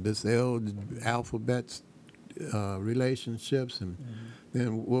and this alphabet relationships. And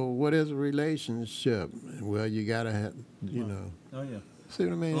then, well, what is a relationship? Well, you got to have, Oh, yeah. See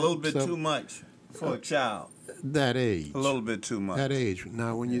what I mean? A little bit too much for a child. That age. A little bit too much. That age.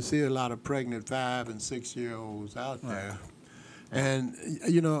 Now, when you see a lot of pregnant 5- and 6-year-olds out there, and,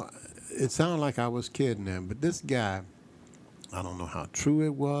 it sounded like I was kidding them, but this guy, I don't know how true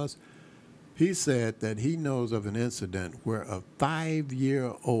it was, he said that he knows of an incident where a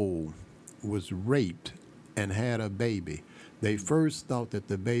 5-year-old was raped and had a baby. They first thought that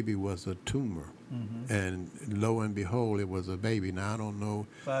the baby was a tumor. And lo and behold, it was a baby. Now I don't know.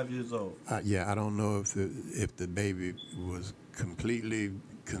 5 years old. I don't know if the baby was completely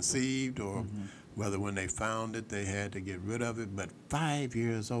conceived or whether when they found it they had to get rid of it. But 5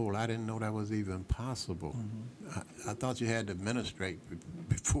 years old, I didn't know that was even possible. I thought you had to menstruate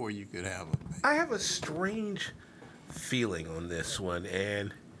before you could have a baby. I have a strange feeling on this one,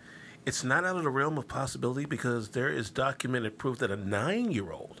 and it's not out of the realm of possibility because there is documented proof that a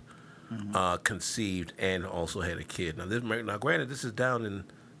 9-year-old conceived and also had a kid. Now, granted, this is down in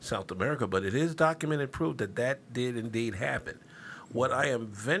South America, but it is documented proof that did indeed happen. What I am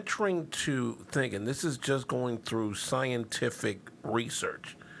venturing to think, and this is just going through scientific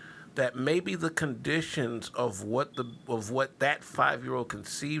research, that maybe the conditions of what that 5-year-old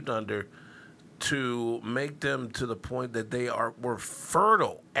conceived under to make them to the point that they were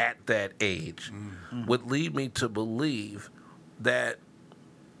fertile at that age would lead me to believe that,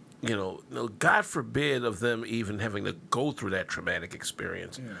 God forbid of them even having to go through that traumatic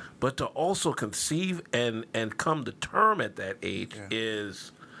experience, but to also conceive and come to term at that age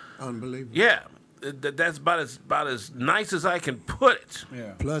is unbelievable. Yeah, that's about as nice as I can put it.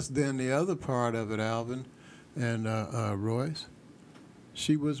 Yeah. Plus, then the other part of it, Alvin and Royce,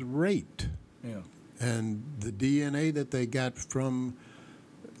 she was raped. Yeah. And the DNA that they got from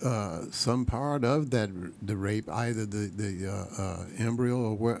some part of the rape, either the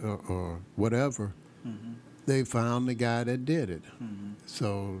embryo or whatever. Mm-hmm. They found the guy that did it. Mm-hmm.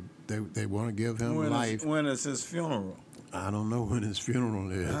 So they want to give him life. When is his funeral? I don't know when his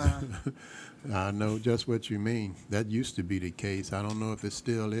funeral is. I know just what you mean. That used to be the case. I don't know if it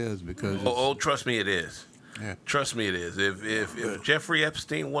still is because. Trust me, it is. Yeah. Trust me, it is. If Jeffrey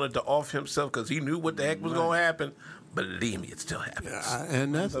Epstein wanted to off himself because he knew what the heck was going to happen, believe me, it still happens.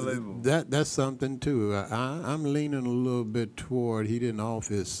 And that's something too. I'm leaning a little bit toward he didn't off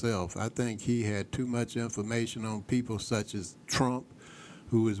himself. I think he had too much information on people such as Trump,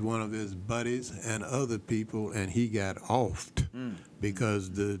 who is one of his buddies, and other people, and he got offed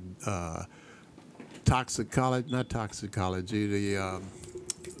because the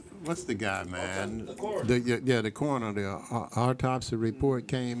what's the guy, man? The coroner. The coroner. The autopsy report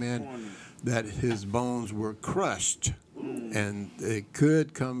came in that his bones were crushed, and it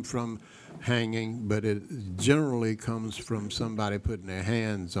could come from hanging, but it generally comes from somebody putting their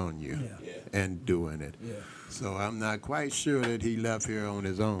hands on you and doing it. Yeah. So I'm not quite sure that he left here on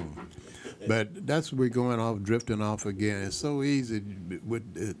his own. But that's we're going off, drifting off again. It's so easy with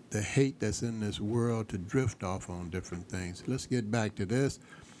the hate that's in this world to drift off on different things. Let's get back to this.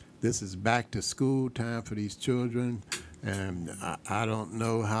 This is back to school time for these children, and I don't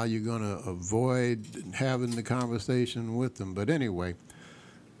know how you're going to avoid having the conversation with them. But anyway,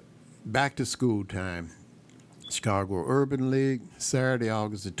 back to school time. Chicago Urban League, Saturday,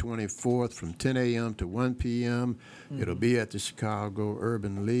 August the 24th from 10 a.m. to 1 p.m. It'll be at the Chicago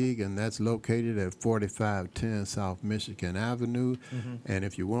Urban League, and that's located at 4510 South Michigan Avenue. And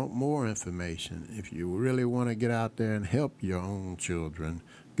if you want more information, if you really want to get out there and help your own children,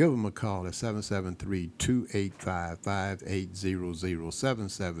 give them a call at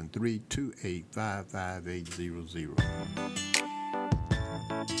 773-285-5800, 773-285-5800.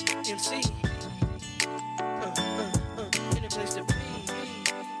 MC. Any place to be.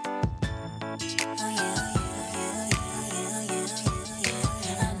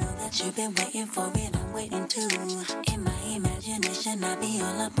 You've been waiting for it, I'm waiting too. In my imagination, I'll be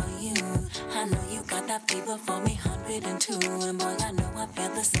all up on you. I know you got that fever for me, 102. And boy, I know I feel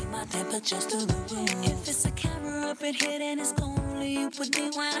the same, my temperature's through the roof. If it's a camera up in here, then it's only you with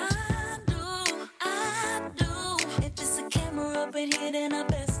me when I do. If it's a camera up in here, then I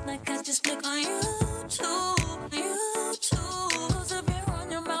best not catch just click on YouTube. Close up your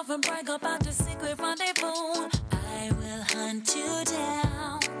on your mouth and brag about the secret rendezvous. I will hunt you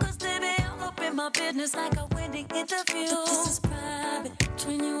down. In my business like a wedding interview. But this is private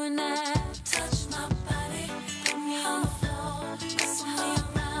between you and I. Touch my body, put me on the floor, wrestle me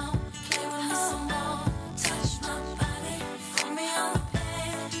around, play with me some more. Touch my body, put me on the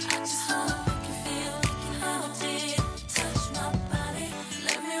bed. I just wanna make you feel like you never did. Touch my body,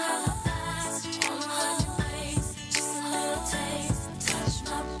 let me roll the thighs, all around your waist, just a little taste. Touch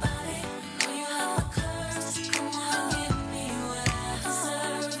my body, know you have the curves. Come on, give me what I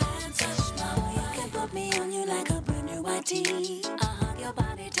deserve and touch my put me on you like a brand new white tee. I hug your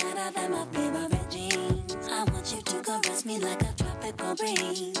body tighter than my favorite jeans. I want you to caress me like a tropical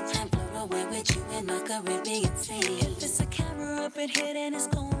breeze and float away with you in my Caribbean sea. If it's a camera up in here, then it's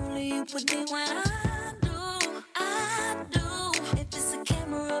only you with me when I do. If it's a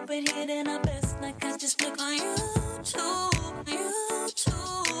camera up in here, then I best not catch just click on YouTube.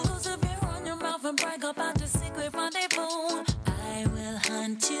 Close up your on your mouth and brag about the secret rendezvous. I will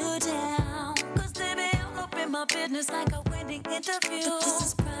hunt you down. My business like a wedding interview. But this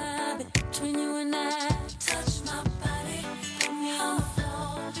is private between you and I. Touch my body, put me on the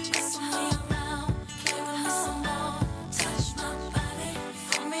floor, wrestle me around, play with me some more. Touch my body,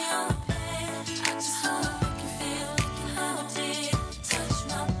 put me on the bed. I just wanna make you feel like you never did. Touch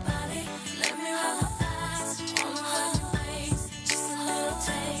my body, let me roll the thighs, all around your waist, just a little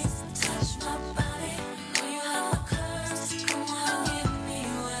taste. Touch my body, know you have the curves. Come on, give me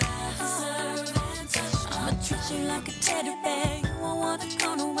what I deserve and touch my treat you like a teddy bear. You won't wanna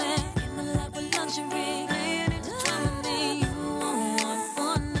go nowhere. In the lap with luxury. Laying into time with me. You won't want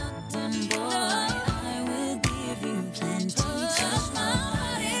for nothing, boy. I will give you plenty. Touch my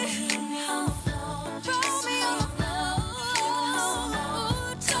body. Put me on the floor. Throw me on the floor.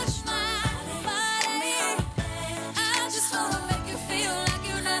 Touch my body. I just wanna make you feel like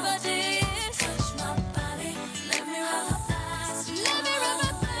you never did. Touch my body. Let me roll the thighs. Let me rub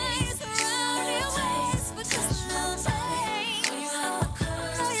my face around your waist. Just a little taste. You have a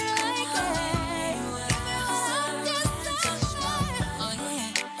curve. Know you like it.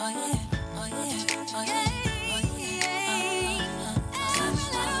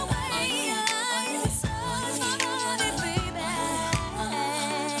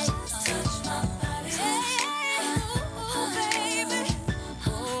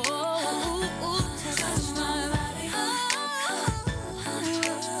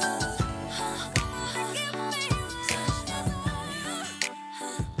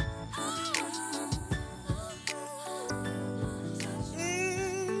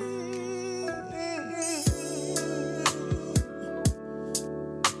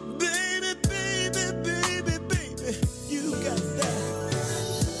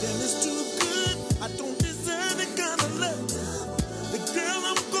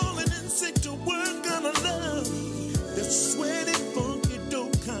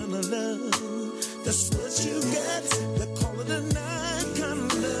 That's what you got. They call it a night kind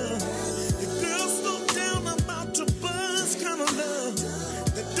of love. The girls slow down, I'm about to buzz kind of love.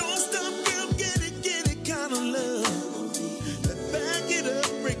 They don't stop, girl, get it kind of love. They back it up,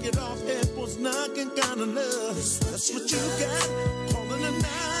 break it off, airports knocking kind of love. That's what you got. Call it a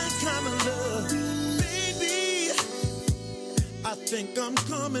night kind of love. Baby, I think I'm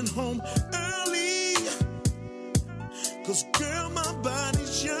coming home early. 'Cause girl, my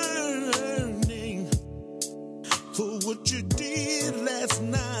body's yearning for what you did last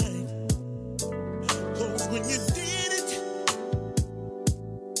night. 'Cause when you did it,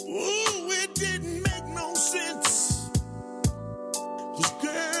 ooh, it didn't make no sense. 'Cause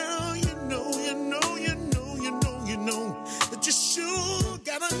girl, you know that you sure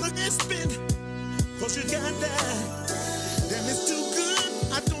gotta look and spin. 'Cause you got that. Damn, it's too good.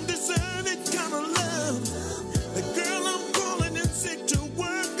 I don't deserve it kind of love. The girl I'm calling in sick to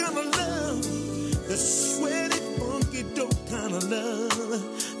work kind of love. The sweaty, funky, dope kind of love.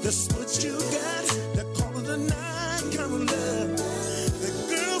 That's what you got. They call it a night kind of love. The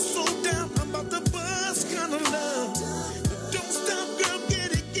girl so down, I'm about to bust kind of love. The don't stop, girl,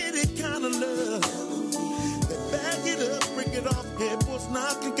 get it kind of love. They back it up, break it off, headboards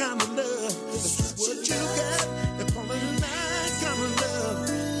knocking kind of love. That's what you got. They call it a night kind of love.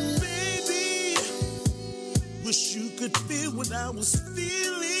 Baby, wish you could feel what I was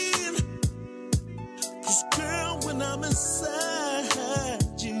feeling. 'Cause girl, when I'm inside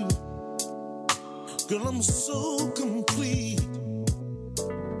you, girl, I'm so complete.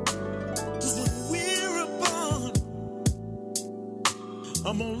 'Cause when we're apart,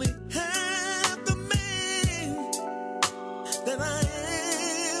 I'm only half the man that I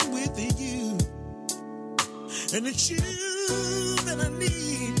am with you. And it's you that I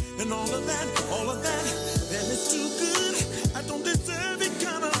need. And all of that, then it's too good. I don't deserve it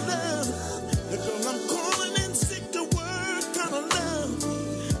kind of love. The girl I'm calling in sick to work kind of love.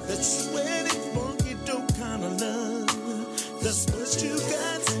 That sweaty, funky, dope kind of love. That's what you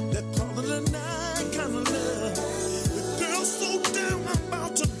got. They call it a night kind of love. The girl so down, I'm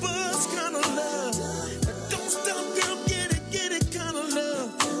about to buzz kind of love. That don't stop, girl, get it kind of love.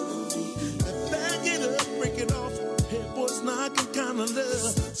 They back it up, break it off. Headboards knocking kind of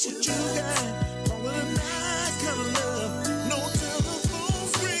love. That's what you got. Call it a night kind of love. No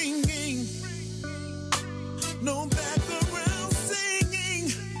telephones ringing. No background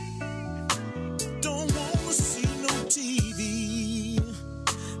singing. Don't wanna see no TV.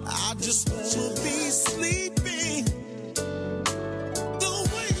 I just wanna be sleeping. The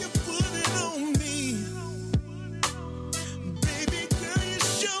way you put it on me. Baby girl, you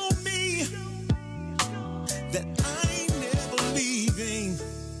show me that I ain't never leaving.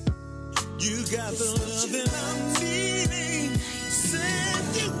 You got the loving I'm needing. Said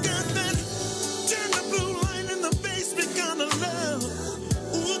you got that. Turn the blue light in the basement kind of love.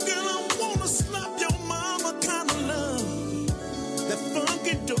 Ooh, girl, I wanna slap your mama kind of love. That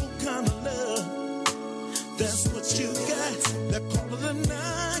funky dope kind of love. That's what you got. They call it a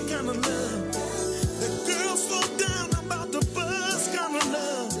night kind of love. The girl slow down, I'm about to buzz kind of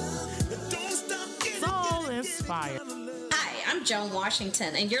love. That don't stop getting Soul inspired. Hi, I'm Joan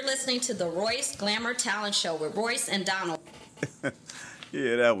Washington, and you're listening to the Royce Glamour Talent Show with Royce and Donald.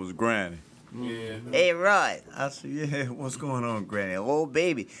 Yeah, that was Granny. Yeah. Hey, Roy. I said, yeah, what's going on, Granny? Oh,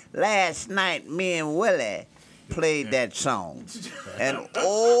 baby, last night me and Willie played that song. And,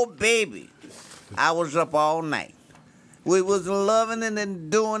 oh, baby, I was up all night. We was loving it and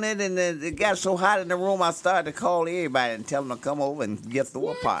doing it, and it got so hot in the room, I started to call everybody and tell them to come over and get through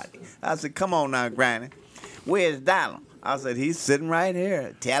a party. I said, come on now, Granny. Where's Donald? I said, he's sitting right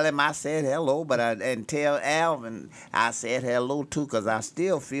here. Tell him I said hello, and tell Alvin I said hello too, because I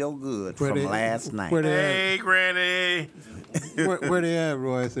still feel good from last night. Hey, Granny. Where they at,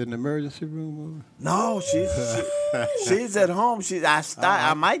 Royce? In the emergency room? No, she's at home.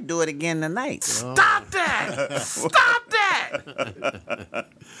 I might do it again tonight. Stop that! Stop that!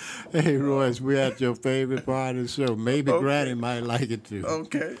 Hey, Royce, we're at your favorite part of the show. Maybe Granny might like it too.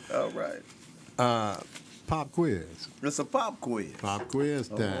 Okay, all right. Pop quiz. It's a pop quiz. Pop quiz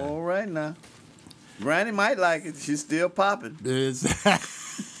time. All right now. Granny might like it. She's still popping.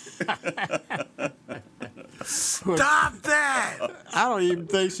 Stop that! I don't even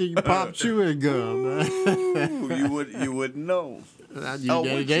think she can pop chewing gum. You wouldn't know.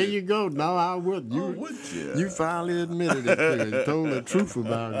 There you go. No, I wouldn't. You finally admitted it to her. You told the truth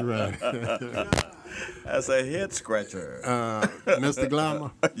about Granny. That's a head scratcher. Mr.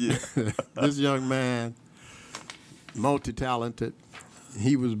 Glamour. Yeah. This young man, multi-talented,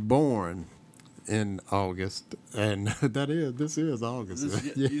 he was born in August, and this is August.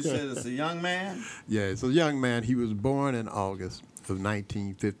 You said it's a young man? Yeah, it's a young man. He was born in August of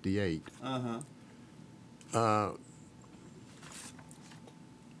 1958.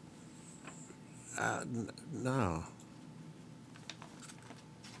 No.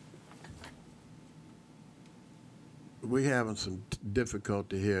 We're having some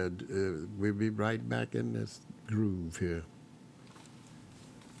difficulty here. We'll be right back in this groove here.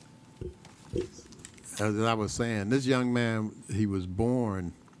 As I was saying, this young man, he was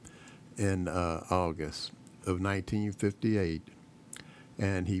born in August of 1958,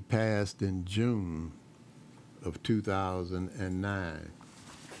 and he passed in June of 2009.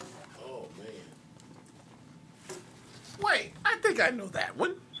 Oh, man. Wait, I think I know that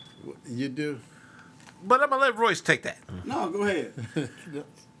one. You do? But I'm going to let Royce take that. No, go ahead.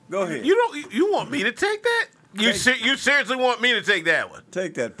 Go ahead. You want me to take that? You seriously want me to take that one?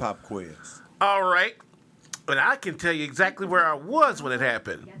 Take that pop quiz. All right. And I can tell you exactly where I was when it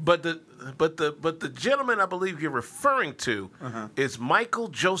happened. But the gentleman I believe you're referring to is Michael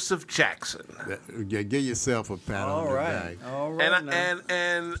Joseph Jackson. Yeah, give yourself a pat on the back. All right.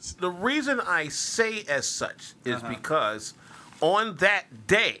 And the reason I say as such is because on that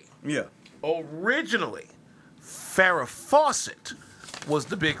day, originally, Farrah Fawcett was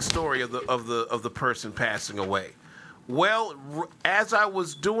the big story of the person passing away. Well, as I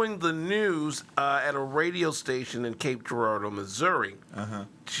was doing the news at a radio station in Cape Girardeau, Missouri,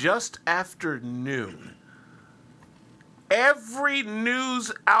 just after noon, every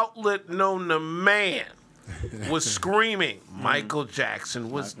news outlet known to man was screaming Michael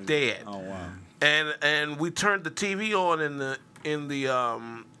Jackson was dead. Oh wow! And we turned the TV on in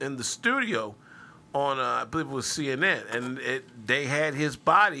the studio on I believe it was CNN, and they had his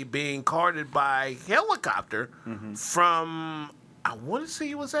body being carted by helicopter from, I want to say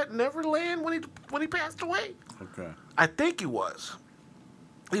he was at Neverland when he passed away. Okay. I think he was.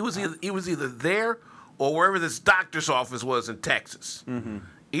 He was either there or wherever this doctor's office was in Texas.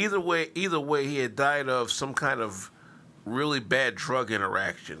 Either way, he had died of some kind of really bad drug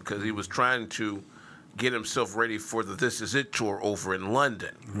interaction because he was trying to get himself ready for the This Is It tour over in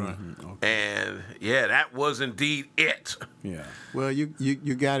London. Right. And yeah, that was indeed it. Yeah. Well, you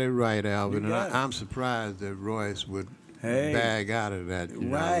got it right, Alvin. And I'm surprised that Royce would bag out of that.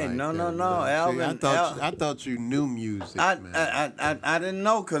 Right. Like No, Alvin. See, I thought you knew music, man. I didn't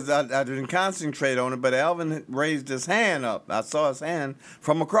know because I didn't concentrate on it, but Alvin raised his hand up. I saw his hand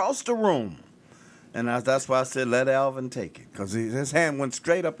from across the room. And that's why I said let Alvin take it, because his hand went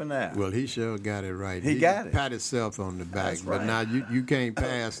straight up in the air. Well, he sure got it right. He got it. Pat himself on the back. That's right. But now you can't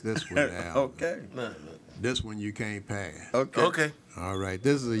pass this one, Alvin. Okay. This one you can't pass. Okay. All right.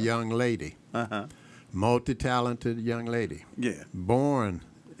 This is a young lady. Multi-talented young lady. Yeah. Born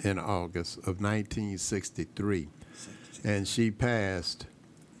in August of 1963. And she passed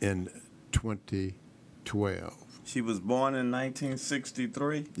in 2012. She was born in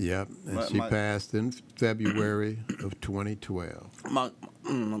 1963? Yep, and she passed in February of 2012. I'm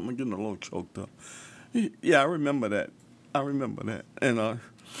getting a little choked up. Yeah, I remember that. And, oh,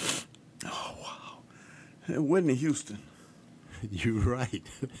 wow. Whitney Houston. You're right.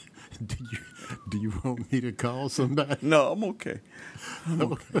 Do you want me to call somebody? No, I'm okay.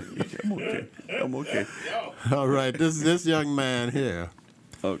 I'm okay. All right, this young man here.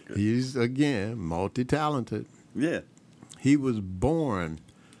 Okay. He's, again, multi-talented. Yeah. He was born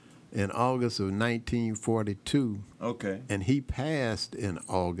in August of 1942. Okay. And he passed in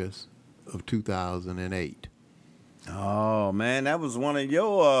August of 2008. Oh, man, that was one of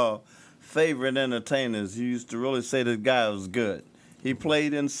your favorite entertainers. You used to really say this guy was good. He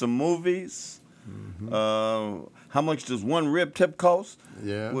played in some movies. How much does one rib tip cost?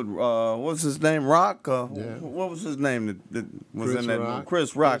 Yeah. With, what's his name? Rock? Yeah. What was his name that was Chris in that Rock. movie?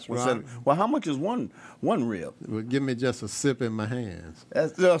 Chris Rock. Chris was Rock. in. Well, how much is one rib? Well, give me just a sip in my hands.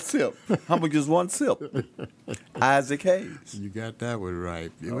 That's a sip. How much is one sip? Isaac Hayes. You got that one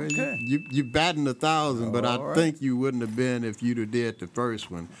right. Okay. You batting 1,000, but I All right. think you wouldn't have been if you'd have did the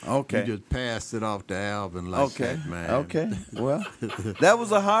first one. Okay. You just passed it off to Alvin like Okay. that, man. Okay. Well, that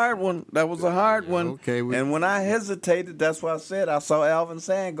was a hard one. Okay. And when I hesitated, that's why I said I saw Alvin's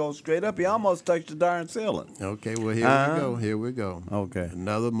hand go straight up. He almost touched the darn ceiling. Okay, well, here we go. Okay.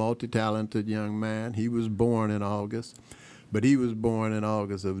 Another multi-talented young man. He was born in August, but he was born in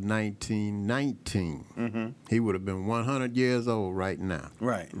August of 1919. He would have been 100 years old right now.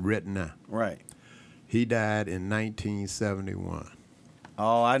 Right. Right now. Right. He died in 1971.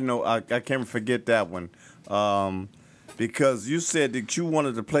 Oh, I know. I can't forget that one. Because you said that you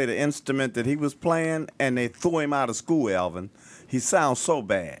wanted to play the instrument that he was playing, and they threw him out of school, Alvin. He sounds so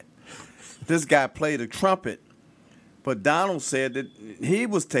bad. this guy played a trumpet, but Donald said that he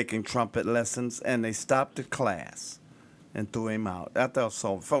was taking trumpet lessons, and they stopped the class and threw him out. I thought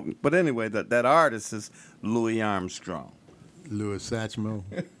so. But anyway, that artist is Louis Armstrong. Louis Satchmo.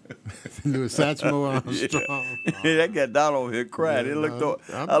 Louis Satchmo Armstrong. Yeah, that got Donald over here crying. Yeah,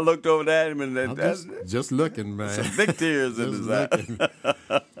 I looked over at him, and just looking, man. Some big tears in his eyes.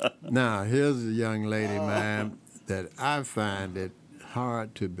 Now, here's a young lady, man, that I find it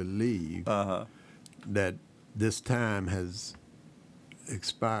hard to believe that this time has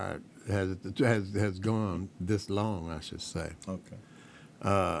expired, has gone this long, I should say. Okay.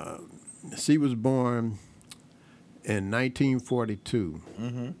 She was born in 1942,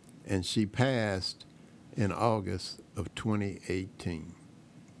 Mhm. and she passed in August of 2018.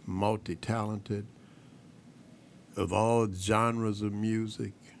 Multi-talented, of all genres of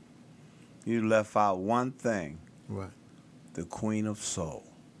music. You left out one thing. What? The Queen of Soul.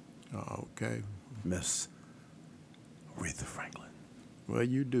 Oh, okay. Miss Aretha Franklin. Well,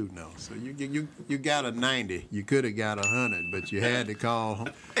 you do know. So you got a 90. You could have got 100, but you had to call.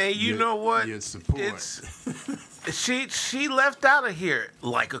 And you know what? Your support. She left out of here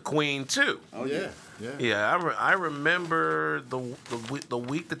like a queen too. Oh yeah. Yeah, I remember the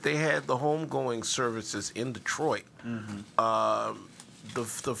week that they had the homegoing services in Detroit.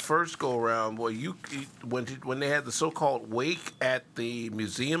 The first go around, boy, when they had the so-called wake at the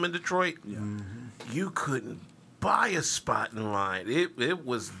museum in Detroit, you couldn't buy a spot in line. It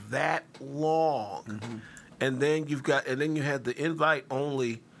was that long, and then you had the invite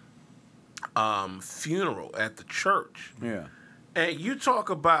only funeral at the church. Yeah. And you talk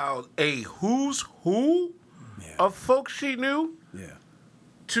about a who's who of folks she knew. Yeah.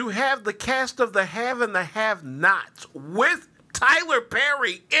 To have the cast of The Have and the Have-Nots with Tyler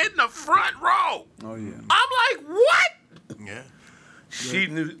Perry in the front row. Oh yeah. I'm like, what? Yeah. She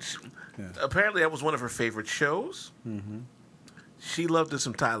knew. Apparently, that was one of her favorite shows. She loved her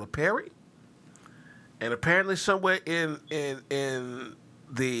some Tyler Perry, and apparently, somewhere in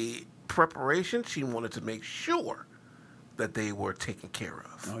the preparation, she wanted to make sure that they were taken care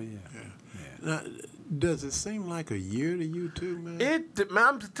of. Oh yeah. Now, does it seem like a year to you too, man?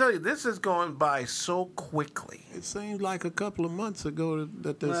 I'm to tell you, this has gone by so quickly. It seems like a couple of months ago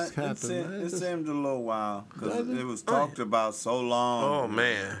that this happened. It seemed a little while because it was talked about so long. Oh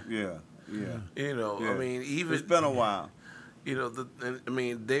man. Yeah. You know, I mean, even it's been a while. You know,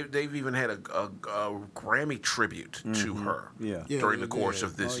 they've even had a Grammy tribute to her during the course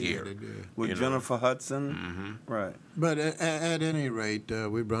of this year. They did. With Jennifer Hudson, right? But at any rate,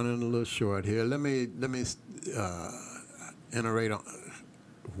 we're running a little short here. Let me iterate on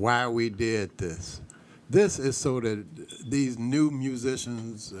why we did this. This is so that these new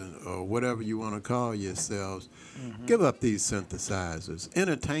musicians, or whatever you want to call yourselves, give up these synthesizers.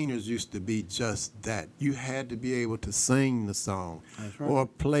 Entertainers used to be just that. You had to be able to sing the song, or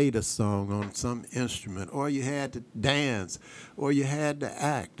play the song on some instrument, or you had to dance, or you had to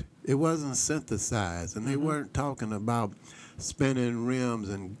act. It wasn't synthesized, and they weren't talking about spinning rims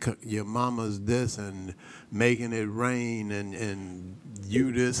and your mama's this and making it rain and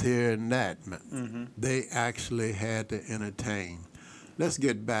you this here and that. They actually had to entertain. Let's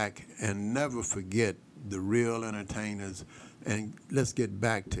get back and never forget the real entertainers, and let's get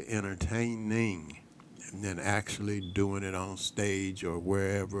back to entertaining and then actually doing it on stage or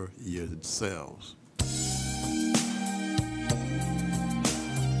wherever yourselves.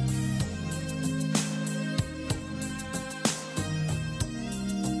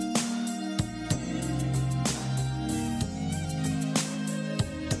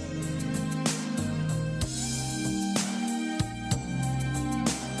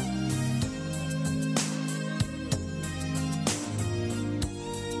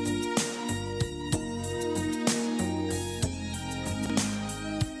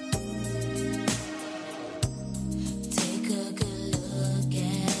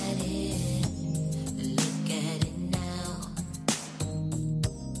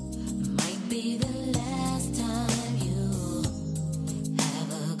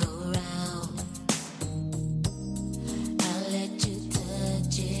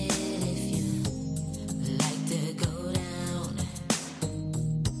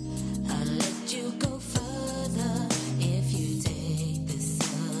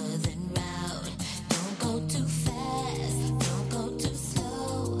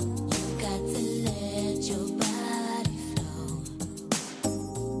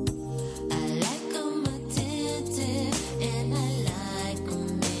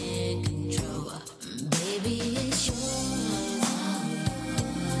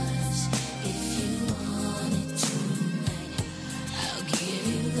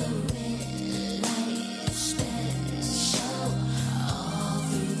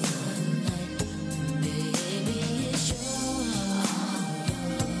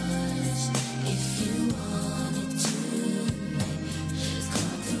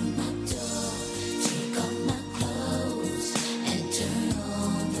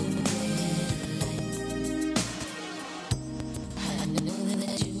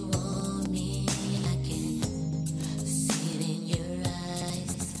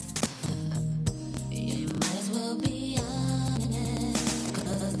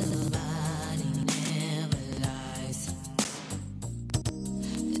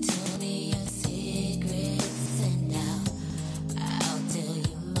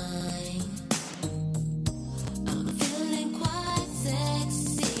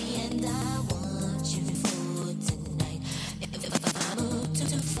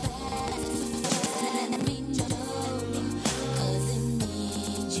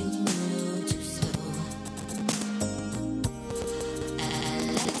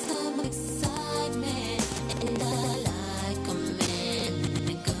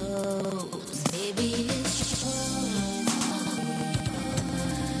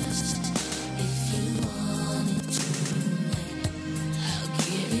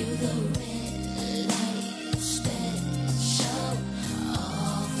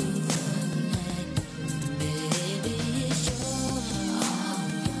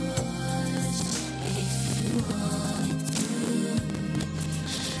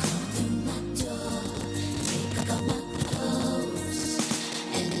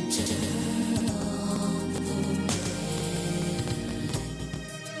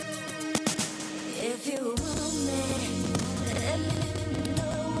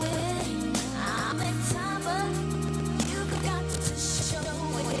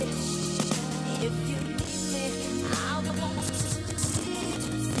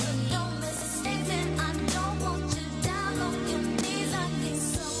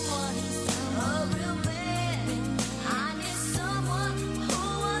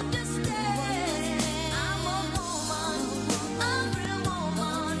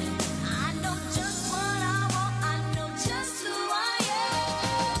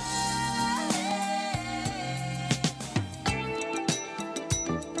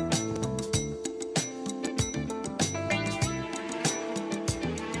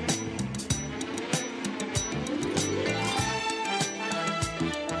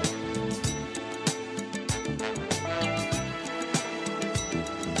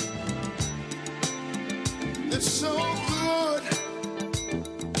 It's so good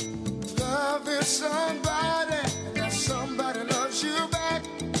loving somebody, and somebody loves you back.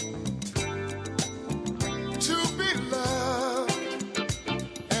 To be loved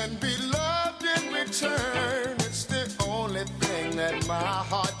and be loved in return, it's the only thing that my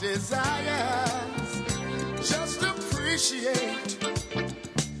heart desires. Just appreciate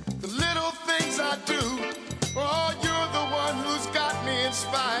the little things I do. Oh, you're the one who's got me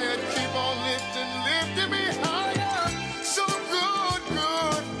inspired. Keep on lifting me higher. So good,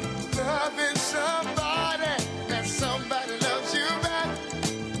 loving somebody, and somebody loves you back.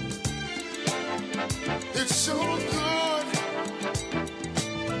 It's so good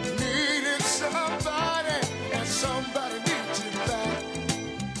needing somebody, and somebody needs you back.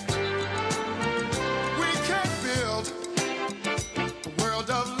 We can build a world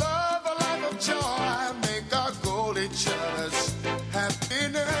of love, a life of joy, make our goal each other's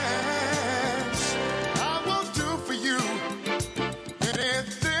happiness. I will do for you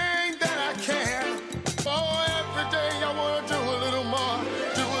anything that I can. Oh, every day I want to do a little more,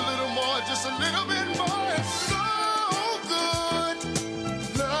 just a little bit more. It's so good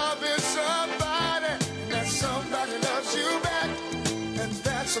loving somebody, that somebody loves you back, and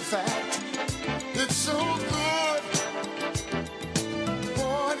that's a fact. It's so good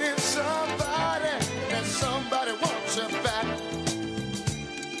wanting somebody, that somebody wants you back.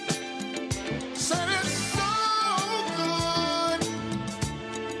 Said it's so good.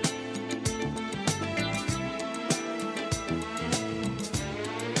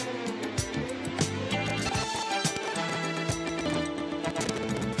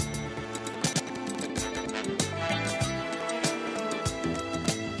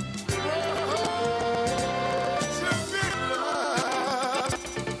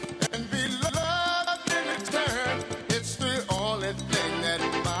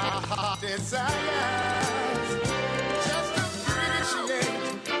 Desires. Just appreciate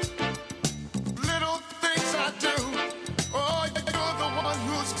little things I do. Oh, you're the one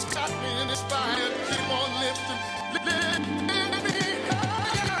who's got me inspired. Keep on lifting me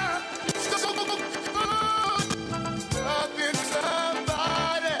higher. So good loving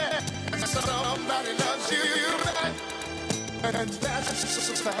somebody, somebody loves you back, and that's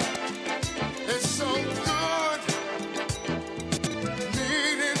a fact. It's so good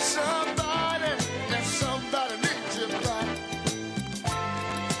needing somebody, and somebody needs you back.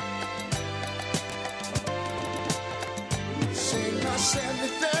 Say now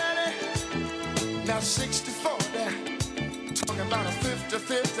 70-30, now 60-40, talking about a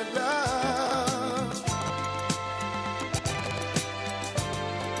 50-50 love.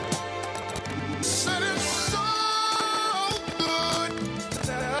 Said it's so good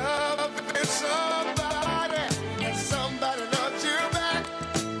loving somebody, and somebody loves you back.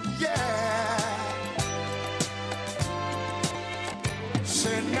 Yeah.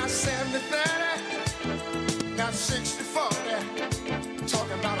 Said now 70-30, now 60-40,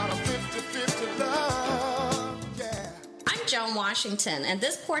 talking about a 50-50 love. Yeah. I'm Joan Washington, and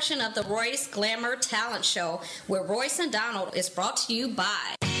this portion of the Royce Glamour Talent Show with Royce and Donald is brought to you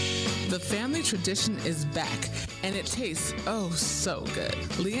by... The family tradition is back, and it tastes oh so good.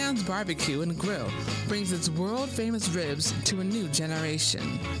 Leon's Barbecue and Grill brings its world-famous ribs to a new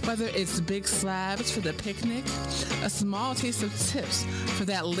generation. Whether it's big slabs for the picnic, a small taste of tips for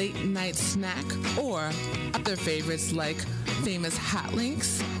that late-night snack, or other favorites like famous hot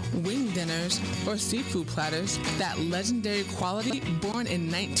links, wing dinners, or seafood platters, that legendary quality born in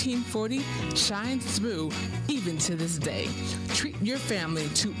 1940 shines through even to this day. Treat your family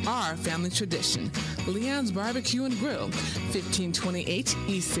to our family tradition. Leon's Barbecue and Grill, 1528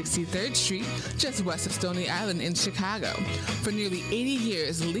 East 63rd Street, just west of Stony Island in Chicago. For nearly 80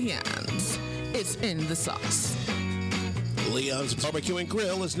 years, Leon's, it's in the sauce. Leon's Barbecue and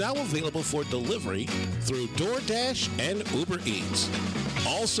Grill is now available for delivery through DoorDash and Uber Eats.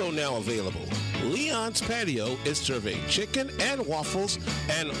 Also now available, Leon's Patio is serving chicken and waffles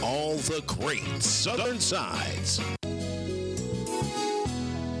and all the great southern sides.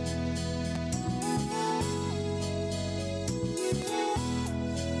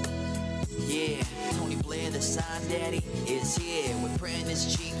 Yeah, Tony Blair, the sign daddy, is here. With printing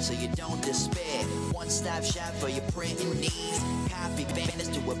is cheap, so you don't despair. One-stop shop for your printing needs. Copy banners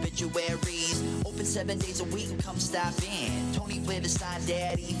to obituaries. Open 7 days a week, come stop in. Tony Blair, the sign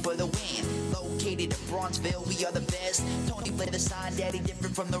daddy, for the win. Located in Bronxville, we are the best. Tony Blair, the sign daddy,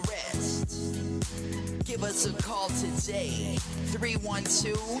 different from the rest. Give us a call today.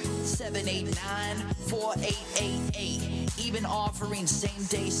 312-789-4888. Even offering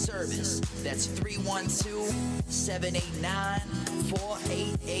same-day service. That's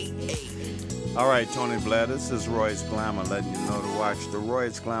 312-789-4888. All right, Tony Blair, this is Royce Glamour letting you know to watch the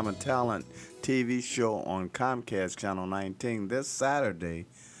Royce Glamour Talent TV show on Comcast Channel 19 this Saturday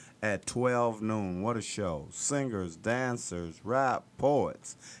at 12 noon. What a show. Singers, dancers, rap,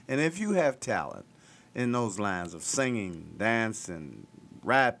 poets. And if you have talent in those lines of singing, dancing,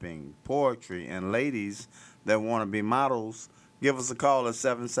 rapping, poetry, and ladies that want to be models, give us a call at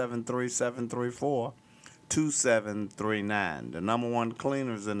 773-734-2739. The number one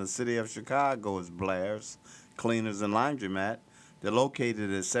cleaners in the city of Chicago is Blair's Cleaners and Laundromat. They're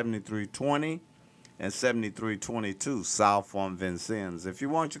located at 7320 and 7322 South on Vincennes. If you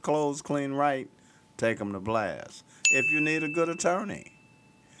want your clothes clean right, take them to Blair's. If you need a good attorney,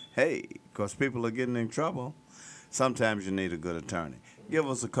 hey, because people are getting in trouble, sometimes you need a good attorney. Give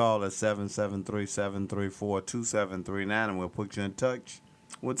us a call at 773-734-2739 and we'll put you in touch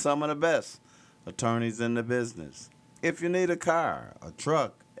with some of the best attorneys in the business. If you need a car, a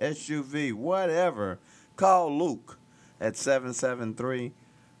truck, SUV, whatever, call Luke at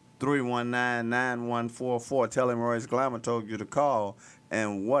 773-319-9144. Tell him Royce Glamour told you to call,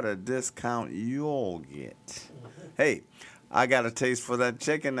 and what a discount you'll get. Hey, I got a taste for that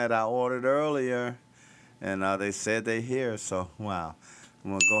chicken that I ordered earlier, and they said they're here, so wow. I'm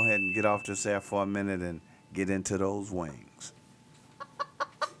going to go ahead and get off this air for a minute and get into those wings.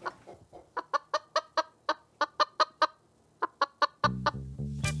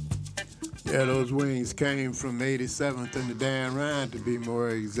 Yeah, those wings came from 87th and the Dan Ryan, to be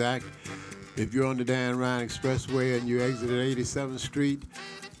more exact. If you're on the Dan Ryan Expressway and you exit at 87th Street,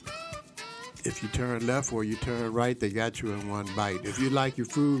 if you turn left or you turn right, they got you in one bite. If you like your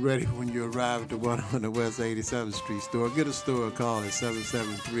food ready when you arrive at the one on the West 87th Street store, get a store call at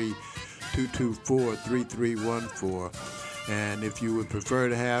 773-224-3314. And if you would prefer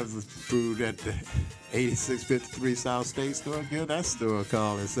to have food at the 8653 South State store, give that store a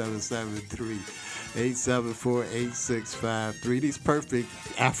call at 773-874-8653. These perfect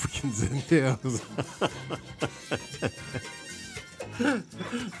Africans in here.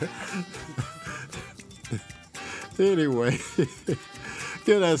 Anyway,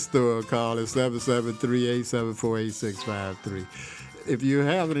 give that store a call at 773-874-8653. If you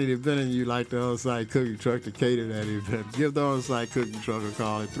have an event and you like the on-site cooking truck to cater that event, give the on-site cooking truck a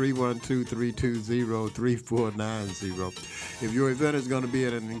call at 312-320-3490. If your event is going to be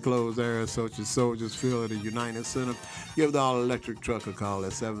in an enclosed area such as Soldiers Field or the United Center, give the all-electric truck a call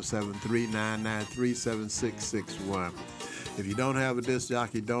at 773-993-7661. If you don't have a disc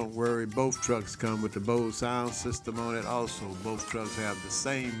jockey, don't worry. Both trucks come with the Bose sound system on it. Also, both trucks have the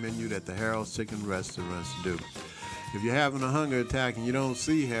same menu that the Harold's Chicken restaurants do. If you're having a hunger attack and you don't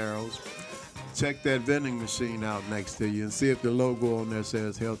see Harold's, check that vending machine out next to you and see if the logo on there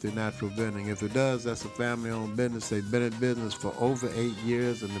says Healthy Natural Vending. If it does, that's a family-owned business. They've been in business for over 8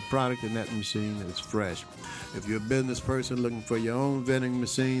 years, and the product in that machine is fresh. If you're a business person looking for your own vending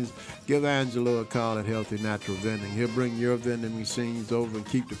machines, give Angelo a call at Healthy Natural Vending. He'll bring your vending machines over and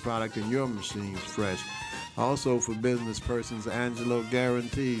keep the product in your machines fresh. Also, for business persons, Angelo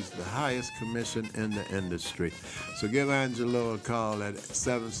guarantees the highest commission in the industry. So give Angelo a call at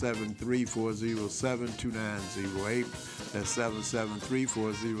 773-407-2908. That's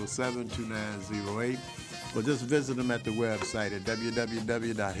 773-407-2908. Or just visit them at the website at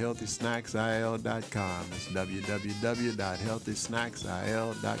www.healthysnacksil.com. That's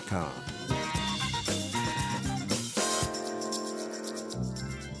www.healthysnacksil.com.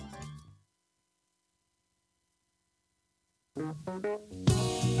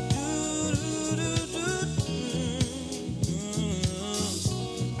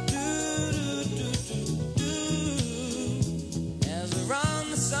 As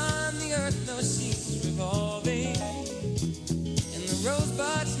around the sun, the earth never ceases revolving, and the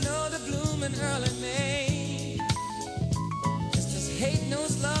rosebuds know to bloom in early May. Just as hate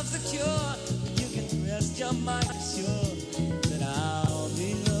knows love's the cure, you can rest your mind sure that I'll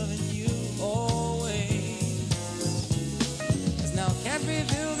be loving you always. 'Cause now can't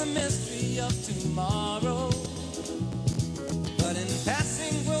reveal the mystery of tomorrow, but in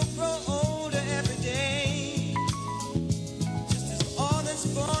passing we'll grow older every day. All that's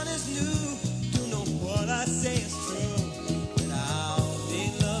born is new. You know what I say is true. That I'll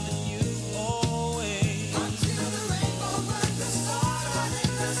be loving you always. Until the rainbow burns the star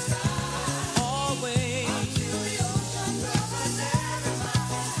in the sky. Always. Until the ocean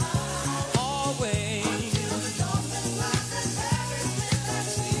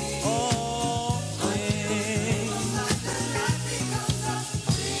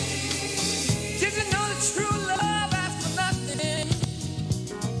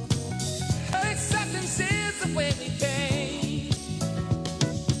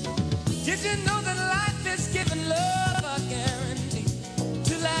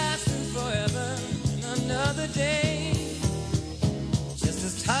day. Just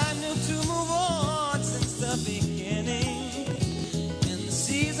as time knew to move on since the beginning. And the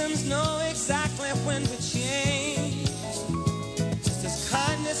seasons know exactly when to change. Just as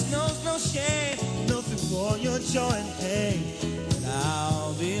kindness knows no shame, nothing for your joy and pain. And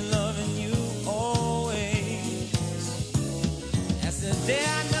I'll be loving you always. That's the day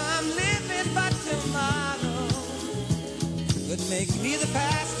I know I'm living, but tomorrow could make me the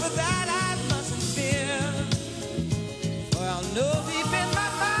past, but that I mustn't fear. For I'll know deep in my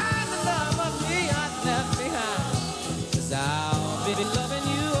mind the love of me I've left behind. 'Cause I'll be loving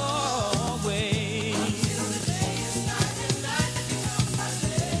you always. Until the day is night and night becomes my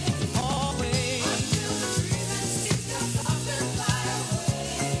day. Always. Until the dream that seems to up and fly away.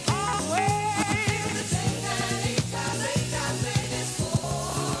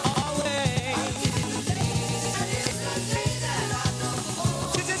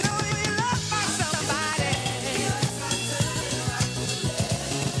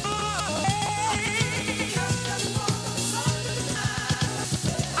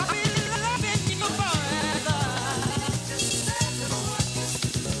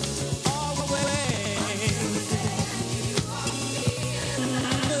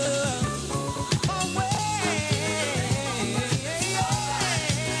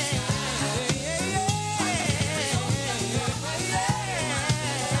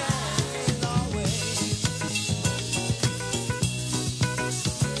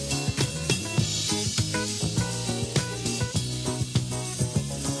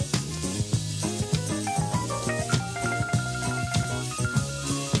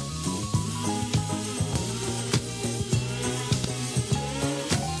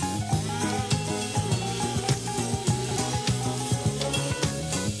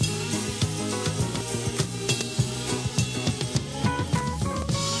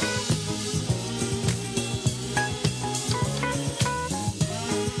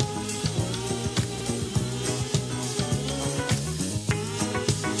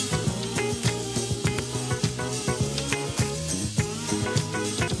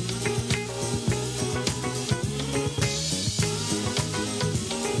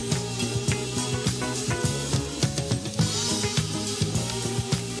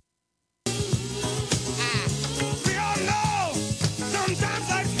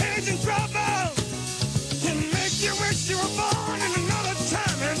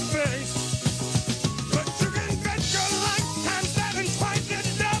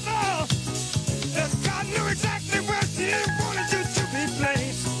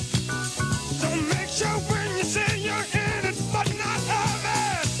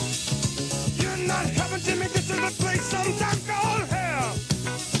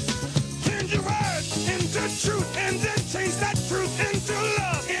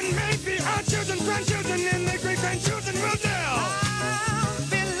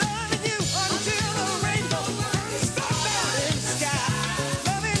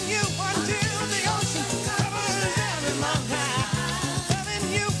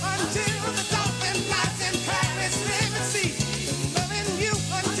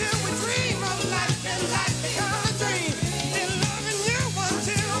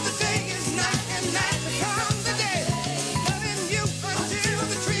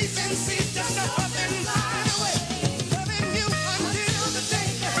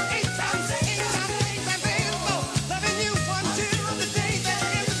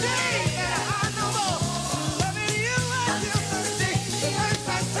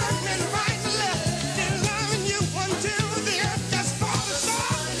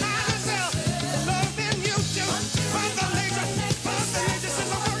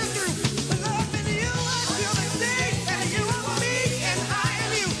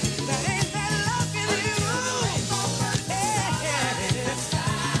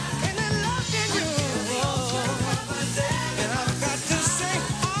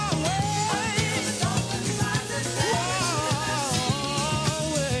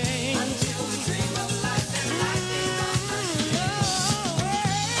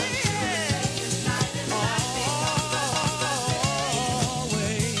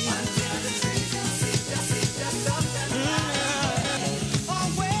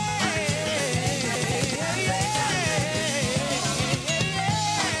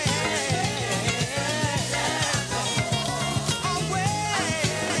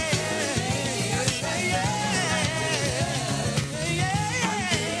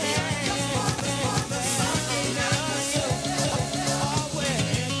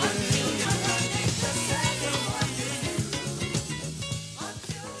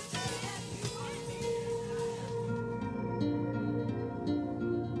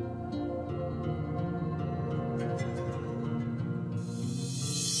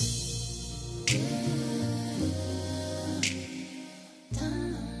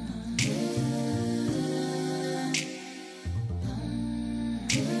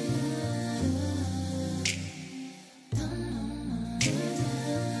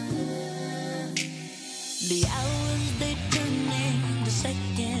 The hours they turn into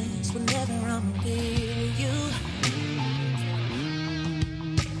seconds whenever I'm with you.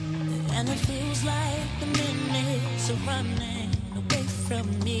 And it feels like the minutes are running away from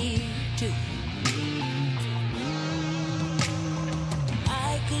me too.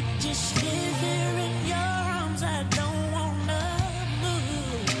 I could just live here in your arms. I don't wanna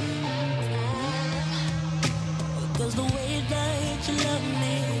move. 'Cause the way that you love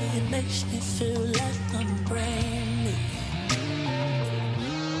me, it makes me feel like I'm brand new.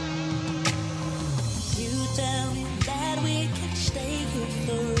 You tell me that we can stay here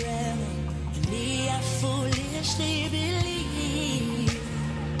forever, and me, I foolishly believe.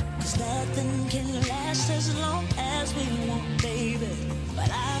 'Cause nothing can last as long as we want, baby.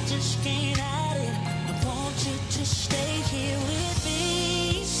 But I just can't hide it. I want you to stay here with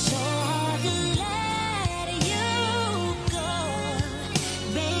me. So hard to let you go.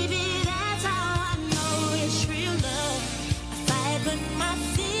 Baby, that's how I know it's real love. I fight with my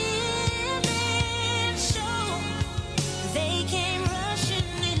feelings, so they came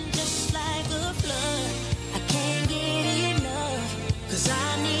rushing in just like a flood. I can't get enough, 'cause I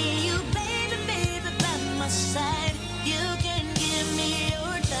need you, baby, baby, by my side. You can give me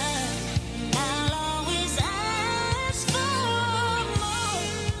your time, and I'll always ask for more.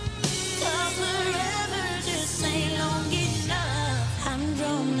 'Cause forever just ain't long enough. I'm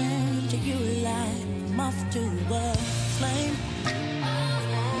drawn into you like moth to a flame,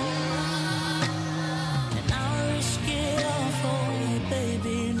 and I'll risk it all for you,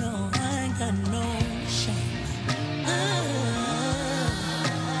 baby. No, I ain't got no shame.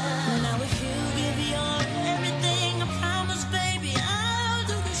 Now if you give your everything, I promise, baby, I'll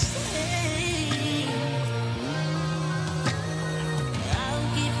do the same. I'll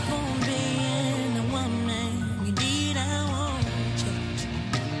keep on being the woman you need. I won't change.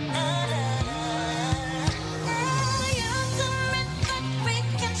 You commit that we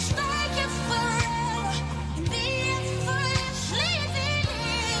can stay here forever, and be foolishly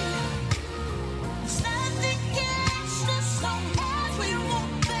believe. There's nothing can last as long as we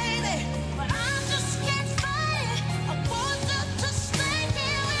want, baby. But I just can't fight it. I want you to stay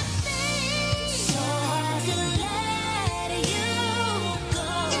here with me. So hard to let you go.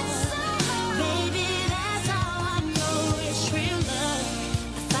 It's so hard. Baby, that's how I know it's real love.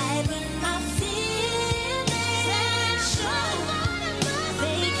 I fight with my feelings, so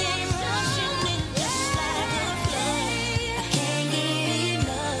they came rushing in just like a flood. I can't get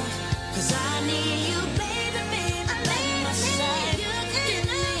enough, 'cause I need you, baby, baby, by my side. Give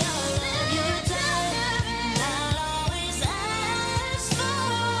me all of your time, and I'll always ask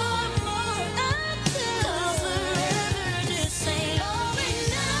for more. 'Cause forever just ain't long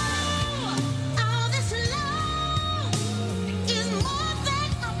enough. All this love is more than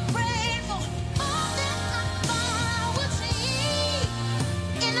I prayed for, more than I thought I would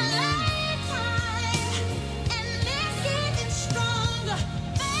see in a lifetime, and it's getting stronger.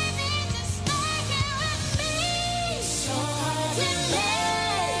 Baby, just stay here with me. So hard to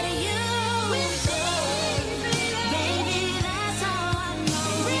let you go. Baby, that's how I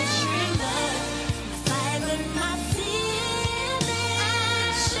know it's real love. I fight with my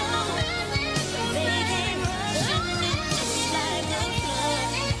feelings, so they came rushing in just like a flood.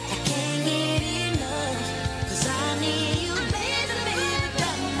 I can't get enough, 'cause I need you, baby, baby,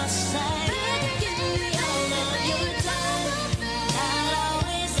 by my side. Give me all of your time, I'll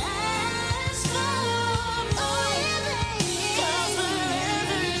always ask for more. 'Cause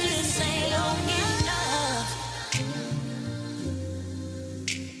forever just ain't long enough.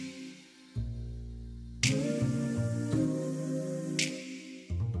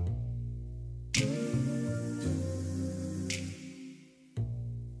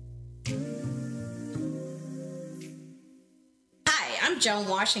 Hi, I'm Joan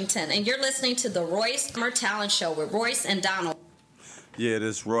Washington, and you're listening to the Royce Glamour Talent Show with Royce and Donald. Yeah,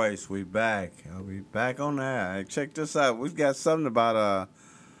 this Royce. We back. We back on that. Check this out. We've got something about a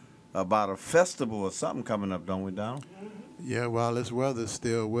festival or something coming up, don't we, Donald? Yeah, well, this weather's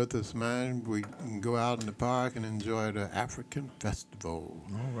still with us, man. We can go out in the park and enjoy the African Festival.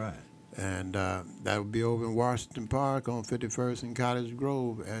 All right. And that will be over in Washington Park on 51st and Cottage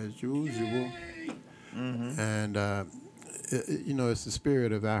Grove, as usual. Mm-hmm. And, it's the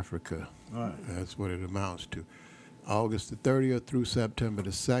spirit of Africa. All right. That's what it amounts to. August the 30th through September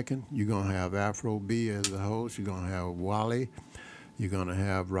the 2nd, you're going to have Afro B as a host. You're going to have Wally. You're going to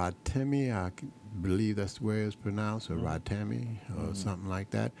have Rotimi. I believe that's the way it's pronounced, or Rotimi, or something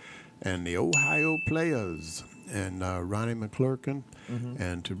like that. And the Ohio Players, and Ronnie McClurkin,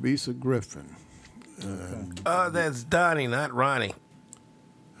 and Teresa Griffin. That's Donnie, not Ronnie.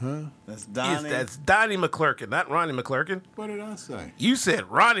 Huh? That's Donnie. That's Donnie McClurkin, not Ronnie McClurkin. What did I say? You said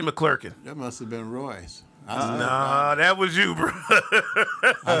Ronnie McClurkin. That must have been Royce. Nah, that was you, bro.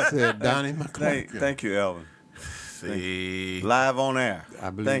 I said Donnie McClurkin. Thank you, Elvin. See, live on air.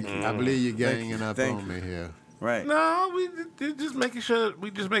 I believe you're ganging up on me here. Right. No, we just making sure.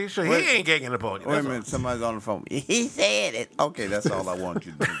 We just making sure Wait. he ain't ganging up on you. Wait a That's minute, somebody's on the phone. He said it. Okay, that's all I want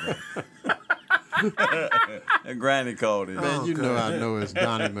you to do. And Granny called it. Man, you know I know it's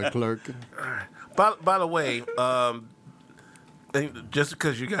Donnie McClurkin. By the way, just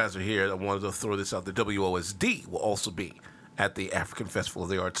because you guys are here, I wanted to throw this out. The WOSD will also be at the African Festival of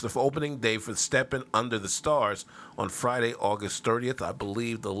the Arts. The opening day for Steppin' Under the Stars on Friday, August 30th. I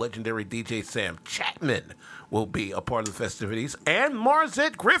believe the legendary DJ Sam Chapman will be a part of the festivities, and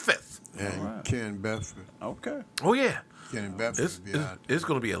Marzette Griffith. And Ken Bedford. Okay. Oh, yeah. Ken Bedford will be out. It's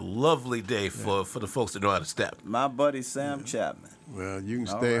going to be a lovely day for the folks that know how to step. My buddy Sam Chapman. Well, you can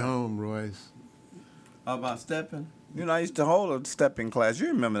stay home, Royce. How about stepping? You know, I used to hold a stepping class. You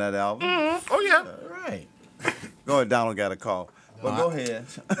remember that album? Oh, yeah. Right. Go ahead, Donald got a call. Well, go ahead.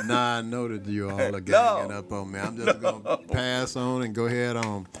 Nah, I know that you all are ganging up on me. I'm just going to pass on and go ahead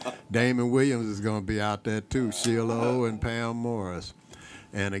on. Damon Williams is going to be out there, too. Sheila O. and Pam Morris.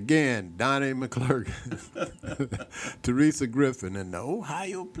 And again, Donnie McClurkin, Teresa Griffin, and the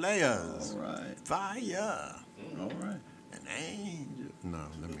Ohio Players. All right. Fire. All right. An angel. No,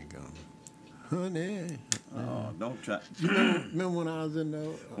 let me go. Honey. Oh, don't try. You remember when I was in there?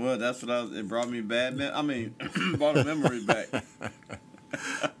 Well, that's what it brought me bad. Brought a memory back.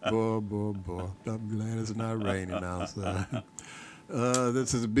 boy. I'm glad it's not raining outside.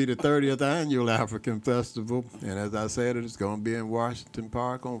 This is be the 30th annual African Festival, and as I said, it's going to be in Washington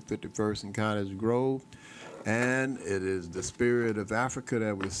Park on 51st and Cottage Grove, and it is the spirit of Africa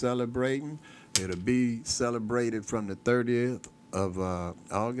that we're celebrating. It'll be celebrated from the 30th of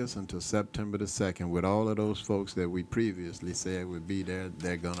August until September the 2nd, with all of those folks that we previously said would be there.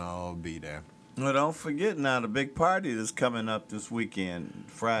 They're going to all be there. Well, don't forget now the big party that's coming up this weekend,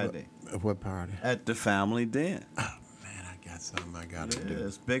 Friday. What party? At the Family Den. That's something I got to do.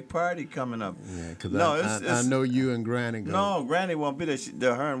 It's big party coming up. Yeah, because I know you and Granny go. No, Granny won't be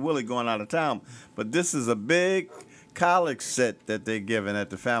there. Her and Willie going out of town. But this is a big college set that they're giving at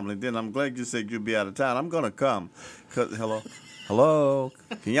the Family Den. I'm glad you said you'll be out of town. I'm going to come. Hello?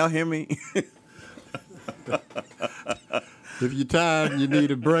 Can y'all hear me? If you're tired and you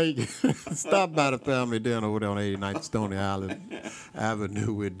need a break, stop by the Family Den over there on 89th Stony Island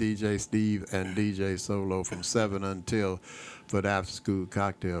Avenue with DJ Steve and DJ Solo from 7 until for the after-school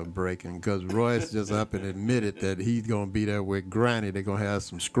cocktail break. And because Royce just up and admitted that he's going to be there with Granny, they're going to have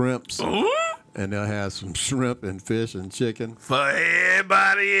some scrimps. And they'll have some shrimp and fish and chicken. For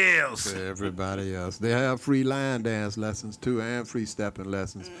everybody else. For everybody else. They have free line dance lessons, too, and free stepping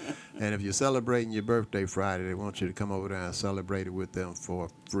lessons. And if you're celebrating your birthday Friday, they want you to come over there and celebrate it with them for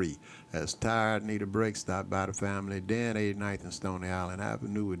free. As tired, need a break, stop by the Family Den, 89th and Stony Island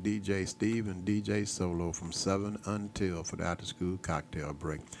Avenue with DJ Steve and DJ Solo from 7 until for the after-school cocktail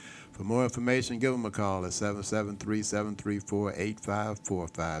break. For more information, give them a call at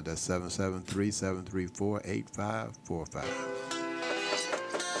 773-734-8545. That's 773-734-8545.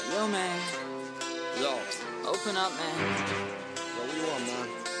 Yo, man. Yo. Open up, man. Yo, what you want, man?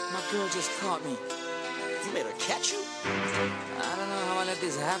 My girl just caught me. You made her catch you? I don't know how I let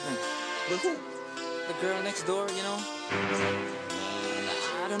this happen. With who? The girl next door, you know?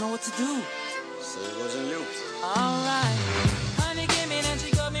 I don't know what to do. So it wasn't you. All right. Honey came in and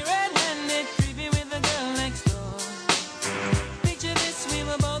she got me red-handed, creepy with the girl next door. Picture this, we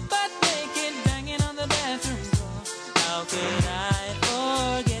were both butt naked, banging on the bathroom door. How could I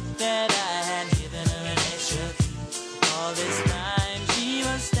forget that I had given her an extra key? All this time she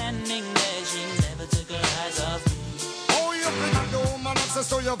was standing there, she never took her eyes off me. Oh, you bring up the woman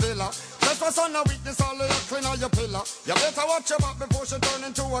access to your villa. Trespass on a weakness, all of your clean on your pillar. You better watch your back before she turn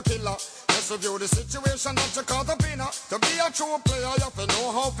into a killer. Let's review the situation that you caught up in her. To be a true player, you have to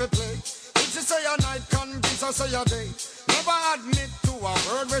know how to play. If she say a night, convince her say a day. Never admit to a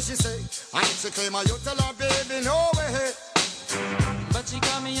word where she say. And if she claim her, you tell her, baby, no way. But she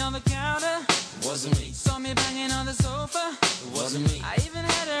caught me on the counter. Wasn't me. Saw me banging on the sofa. Wasn't me. I even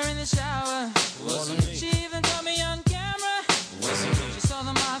had her in the shower. Wasn't me. She even caught me on camera. Wasn't me. She saw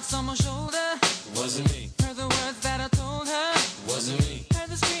the marks on my shoulder. Wasn't me. Heard the words that I told her. Wasn't me. Heard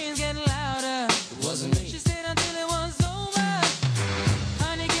the screams getting louder. Wasn't me. She stayed until it was over.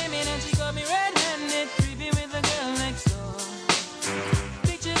 Honey came in and she got me red-handed, creepy with the girl next door.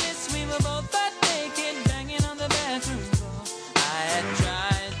 Picture this, we were both butt naked, banging on the bathroom floor. I had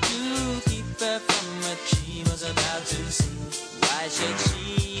tried to keep her from what she was about to see. Why should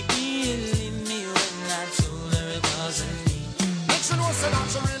she believe me when I told her it wasn't me. Make sure know say that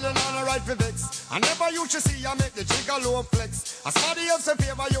she really not a right for vex. I never used to see I make the jigger low flex. As somebody else in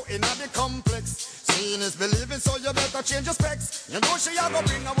favor you in the complex. Seeing is believing, so you better change your specs. You know she a go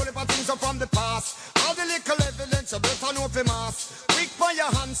bring a whole heap of things up from the past. All the little evidence you better know for mass. Quick for your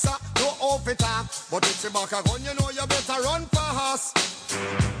answer, no off it up. But if she back a gun, you know you better run fast.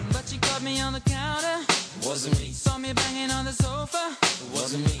 But she caught me on the counter. Wasn't me. Saw me banging on the sofa. It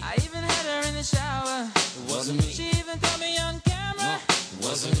wasn't me. I even had her in the shower. It wasn't me. She even caught me on camera. It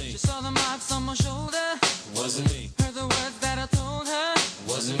wasn't me. She saw the marks on my shoulder. It wasn't me. Heard the words that I told her. It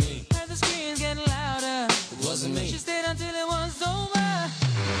wasn't me. Heard the screams getting louder. It wasn't me. She stayed until it was over.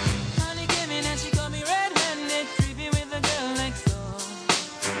 Honey came in and she caught me red-handed, creepy with the girl next door.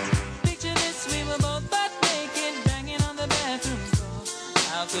 Picture this, we were both butt naked, banging on the bathroom door.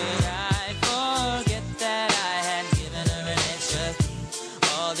 How could I forget that I had given her an extra key?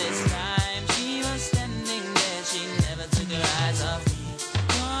 All this time she was standing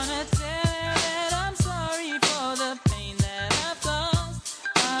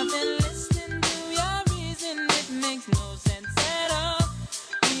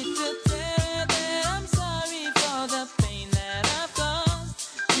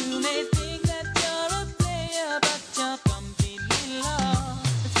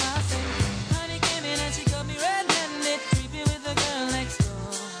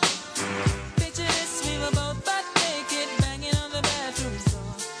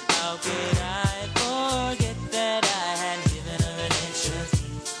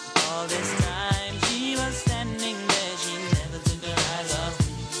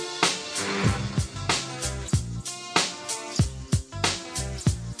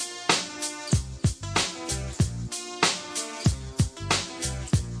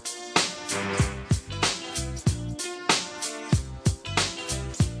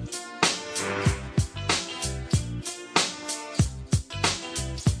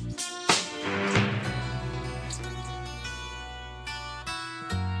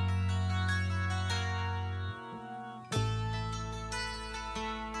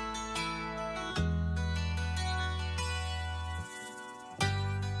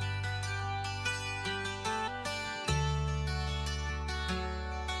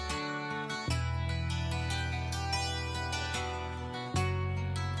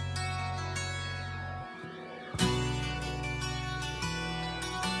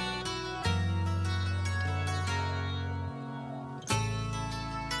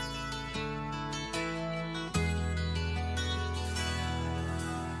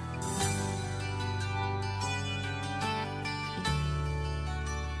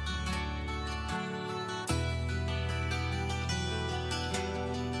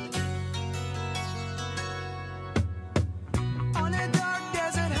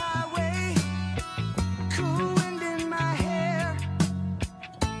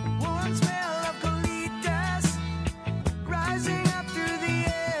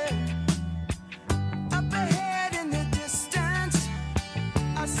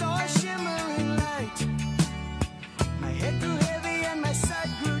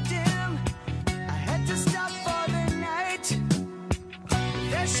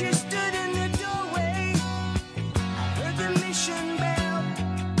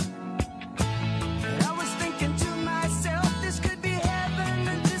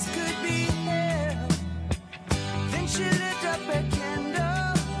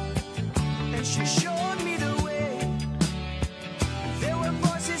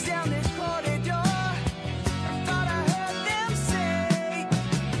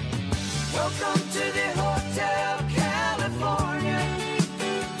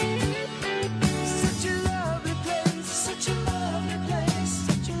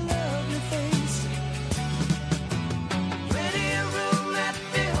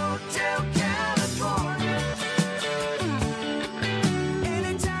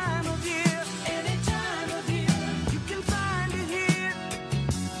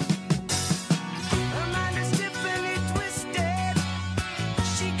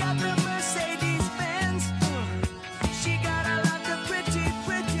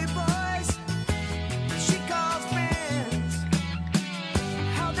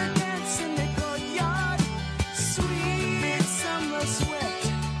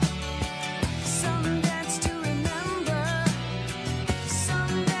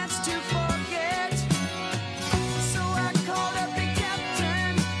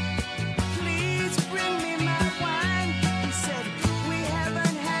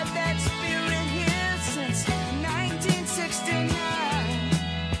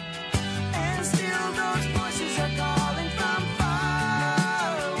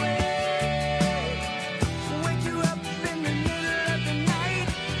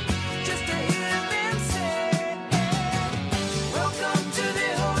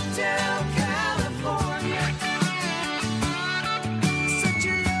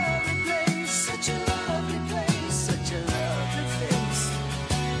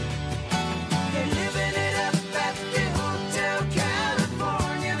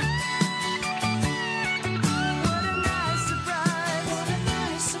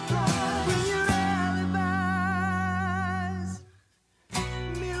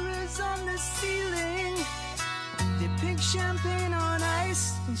champagne on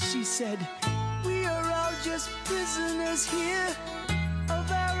ice, and she said, we are all just prisoners here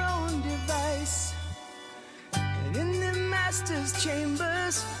of our own device. And in the master's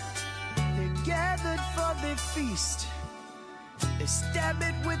chambers, they gathered for the feast. They stab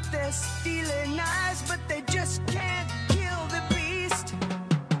it with their steely knives, but they just can't kill the beast.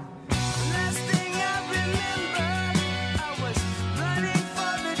 Last thing I remember, I was running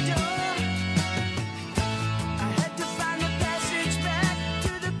for the door. I had to find the passage back to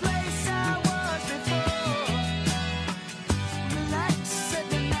the place I was before. Relax, said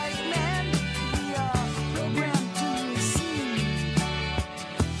the night man, we are programmed to receive.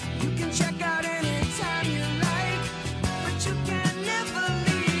 You can check out anytime you like, but you can never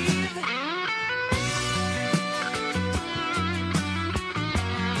leave.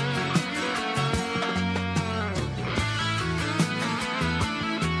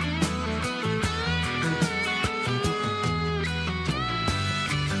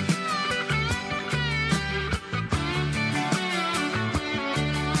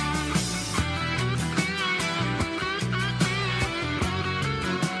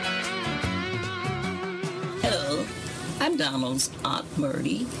 Hello, I'm Donald's Aunt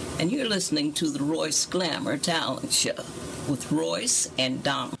Murdy, and you're listening to the Royce Glamour Talent Show with Royce and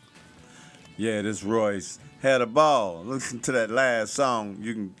Donald. Yeah, this Royce had a ball. Listen to that last song.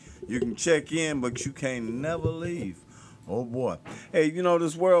 You can check in, but you can't never leave. Oh boy. Hey, you know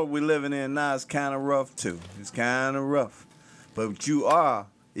this world we're living in now is kind of rough too. It's kind of rough, but you are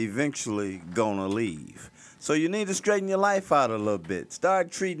eventually gonna leave. So you need to straighten your life out a little bit.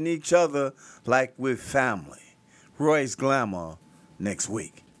 Start treating each other like we're family. Royce Glamour next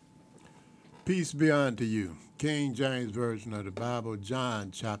week. Peace be unto you. King James Version of the Bible, John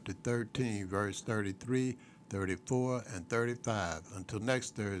chapter 13, verse 33, 34, and 35. Until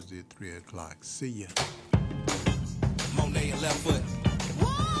next Thursday at 3 o'clock. See ya. Monet and left foot.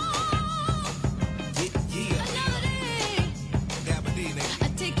 I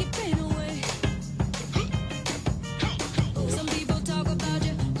take your pain away. Some people talk about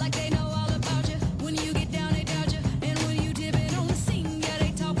you like they know all about you. When you get down, they doubt you. And when you dip it on the scene, yeah,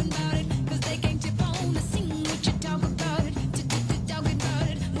 they talking about it. Cause they can't tip on the scene what you talk about it. Talk about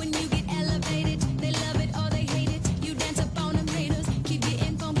it. When you get elevated, they love it or they hate it. You dance up on them haters. Keep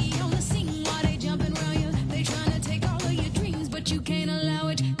getting funky on the scene while they jumping around you. They trying to take all of your dreams, but you can't allow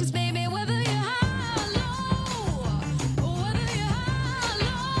it. Cause baby, whether you're high or low, or whether you're high or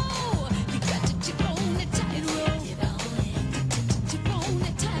low, you got to chip on the tightrope. Chip on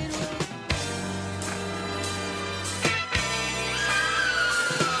the tightrope.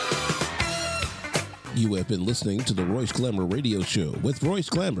 You have been listening to the Royce Glamour Radio Show with Royce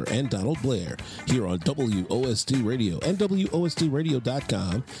Glamour and Donald Blair here on WOST Radio and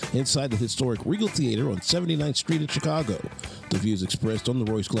WOSTradio.com inside the historic Regal Theater on 79th Street in Chicago. The views expressed on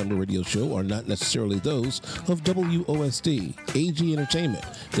the Royce Glamour Radio Show are not necessarily those of WOST, AG Entertainment,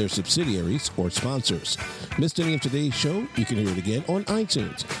 their subsidiaries, or sponsors. Missed any of today's show? You can hear it again on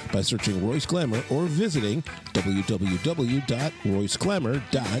iTunes by searching Royce Glamour or visiting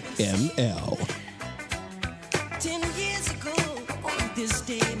www.royceglamour.ml. 10 years ago on this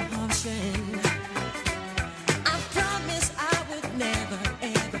day, my friend, I promised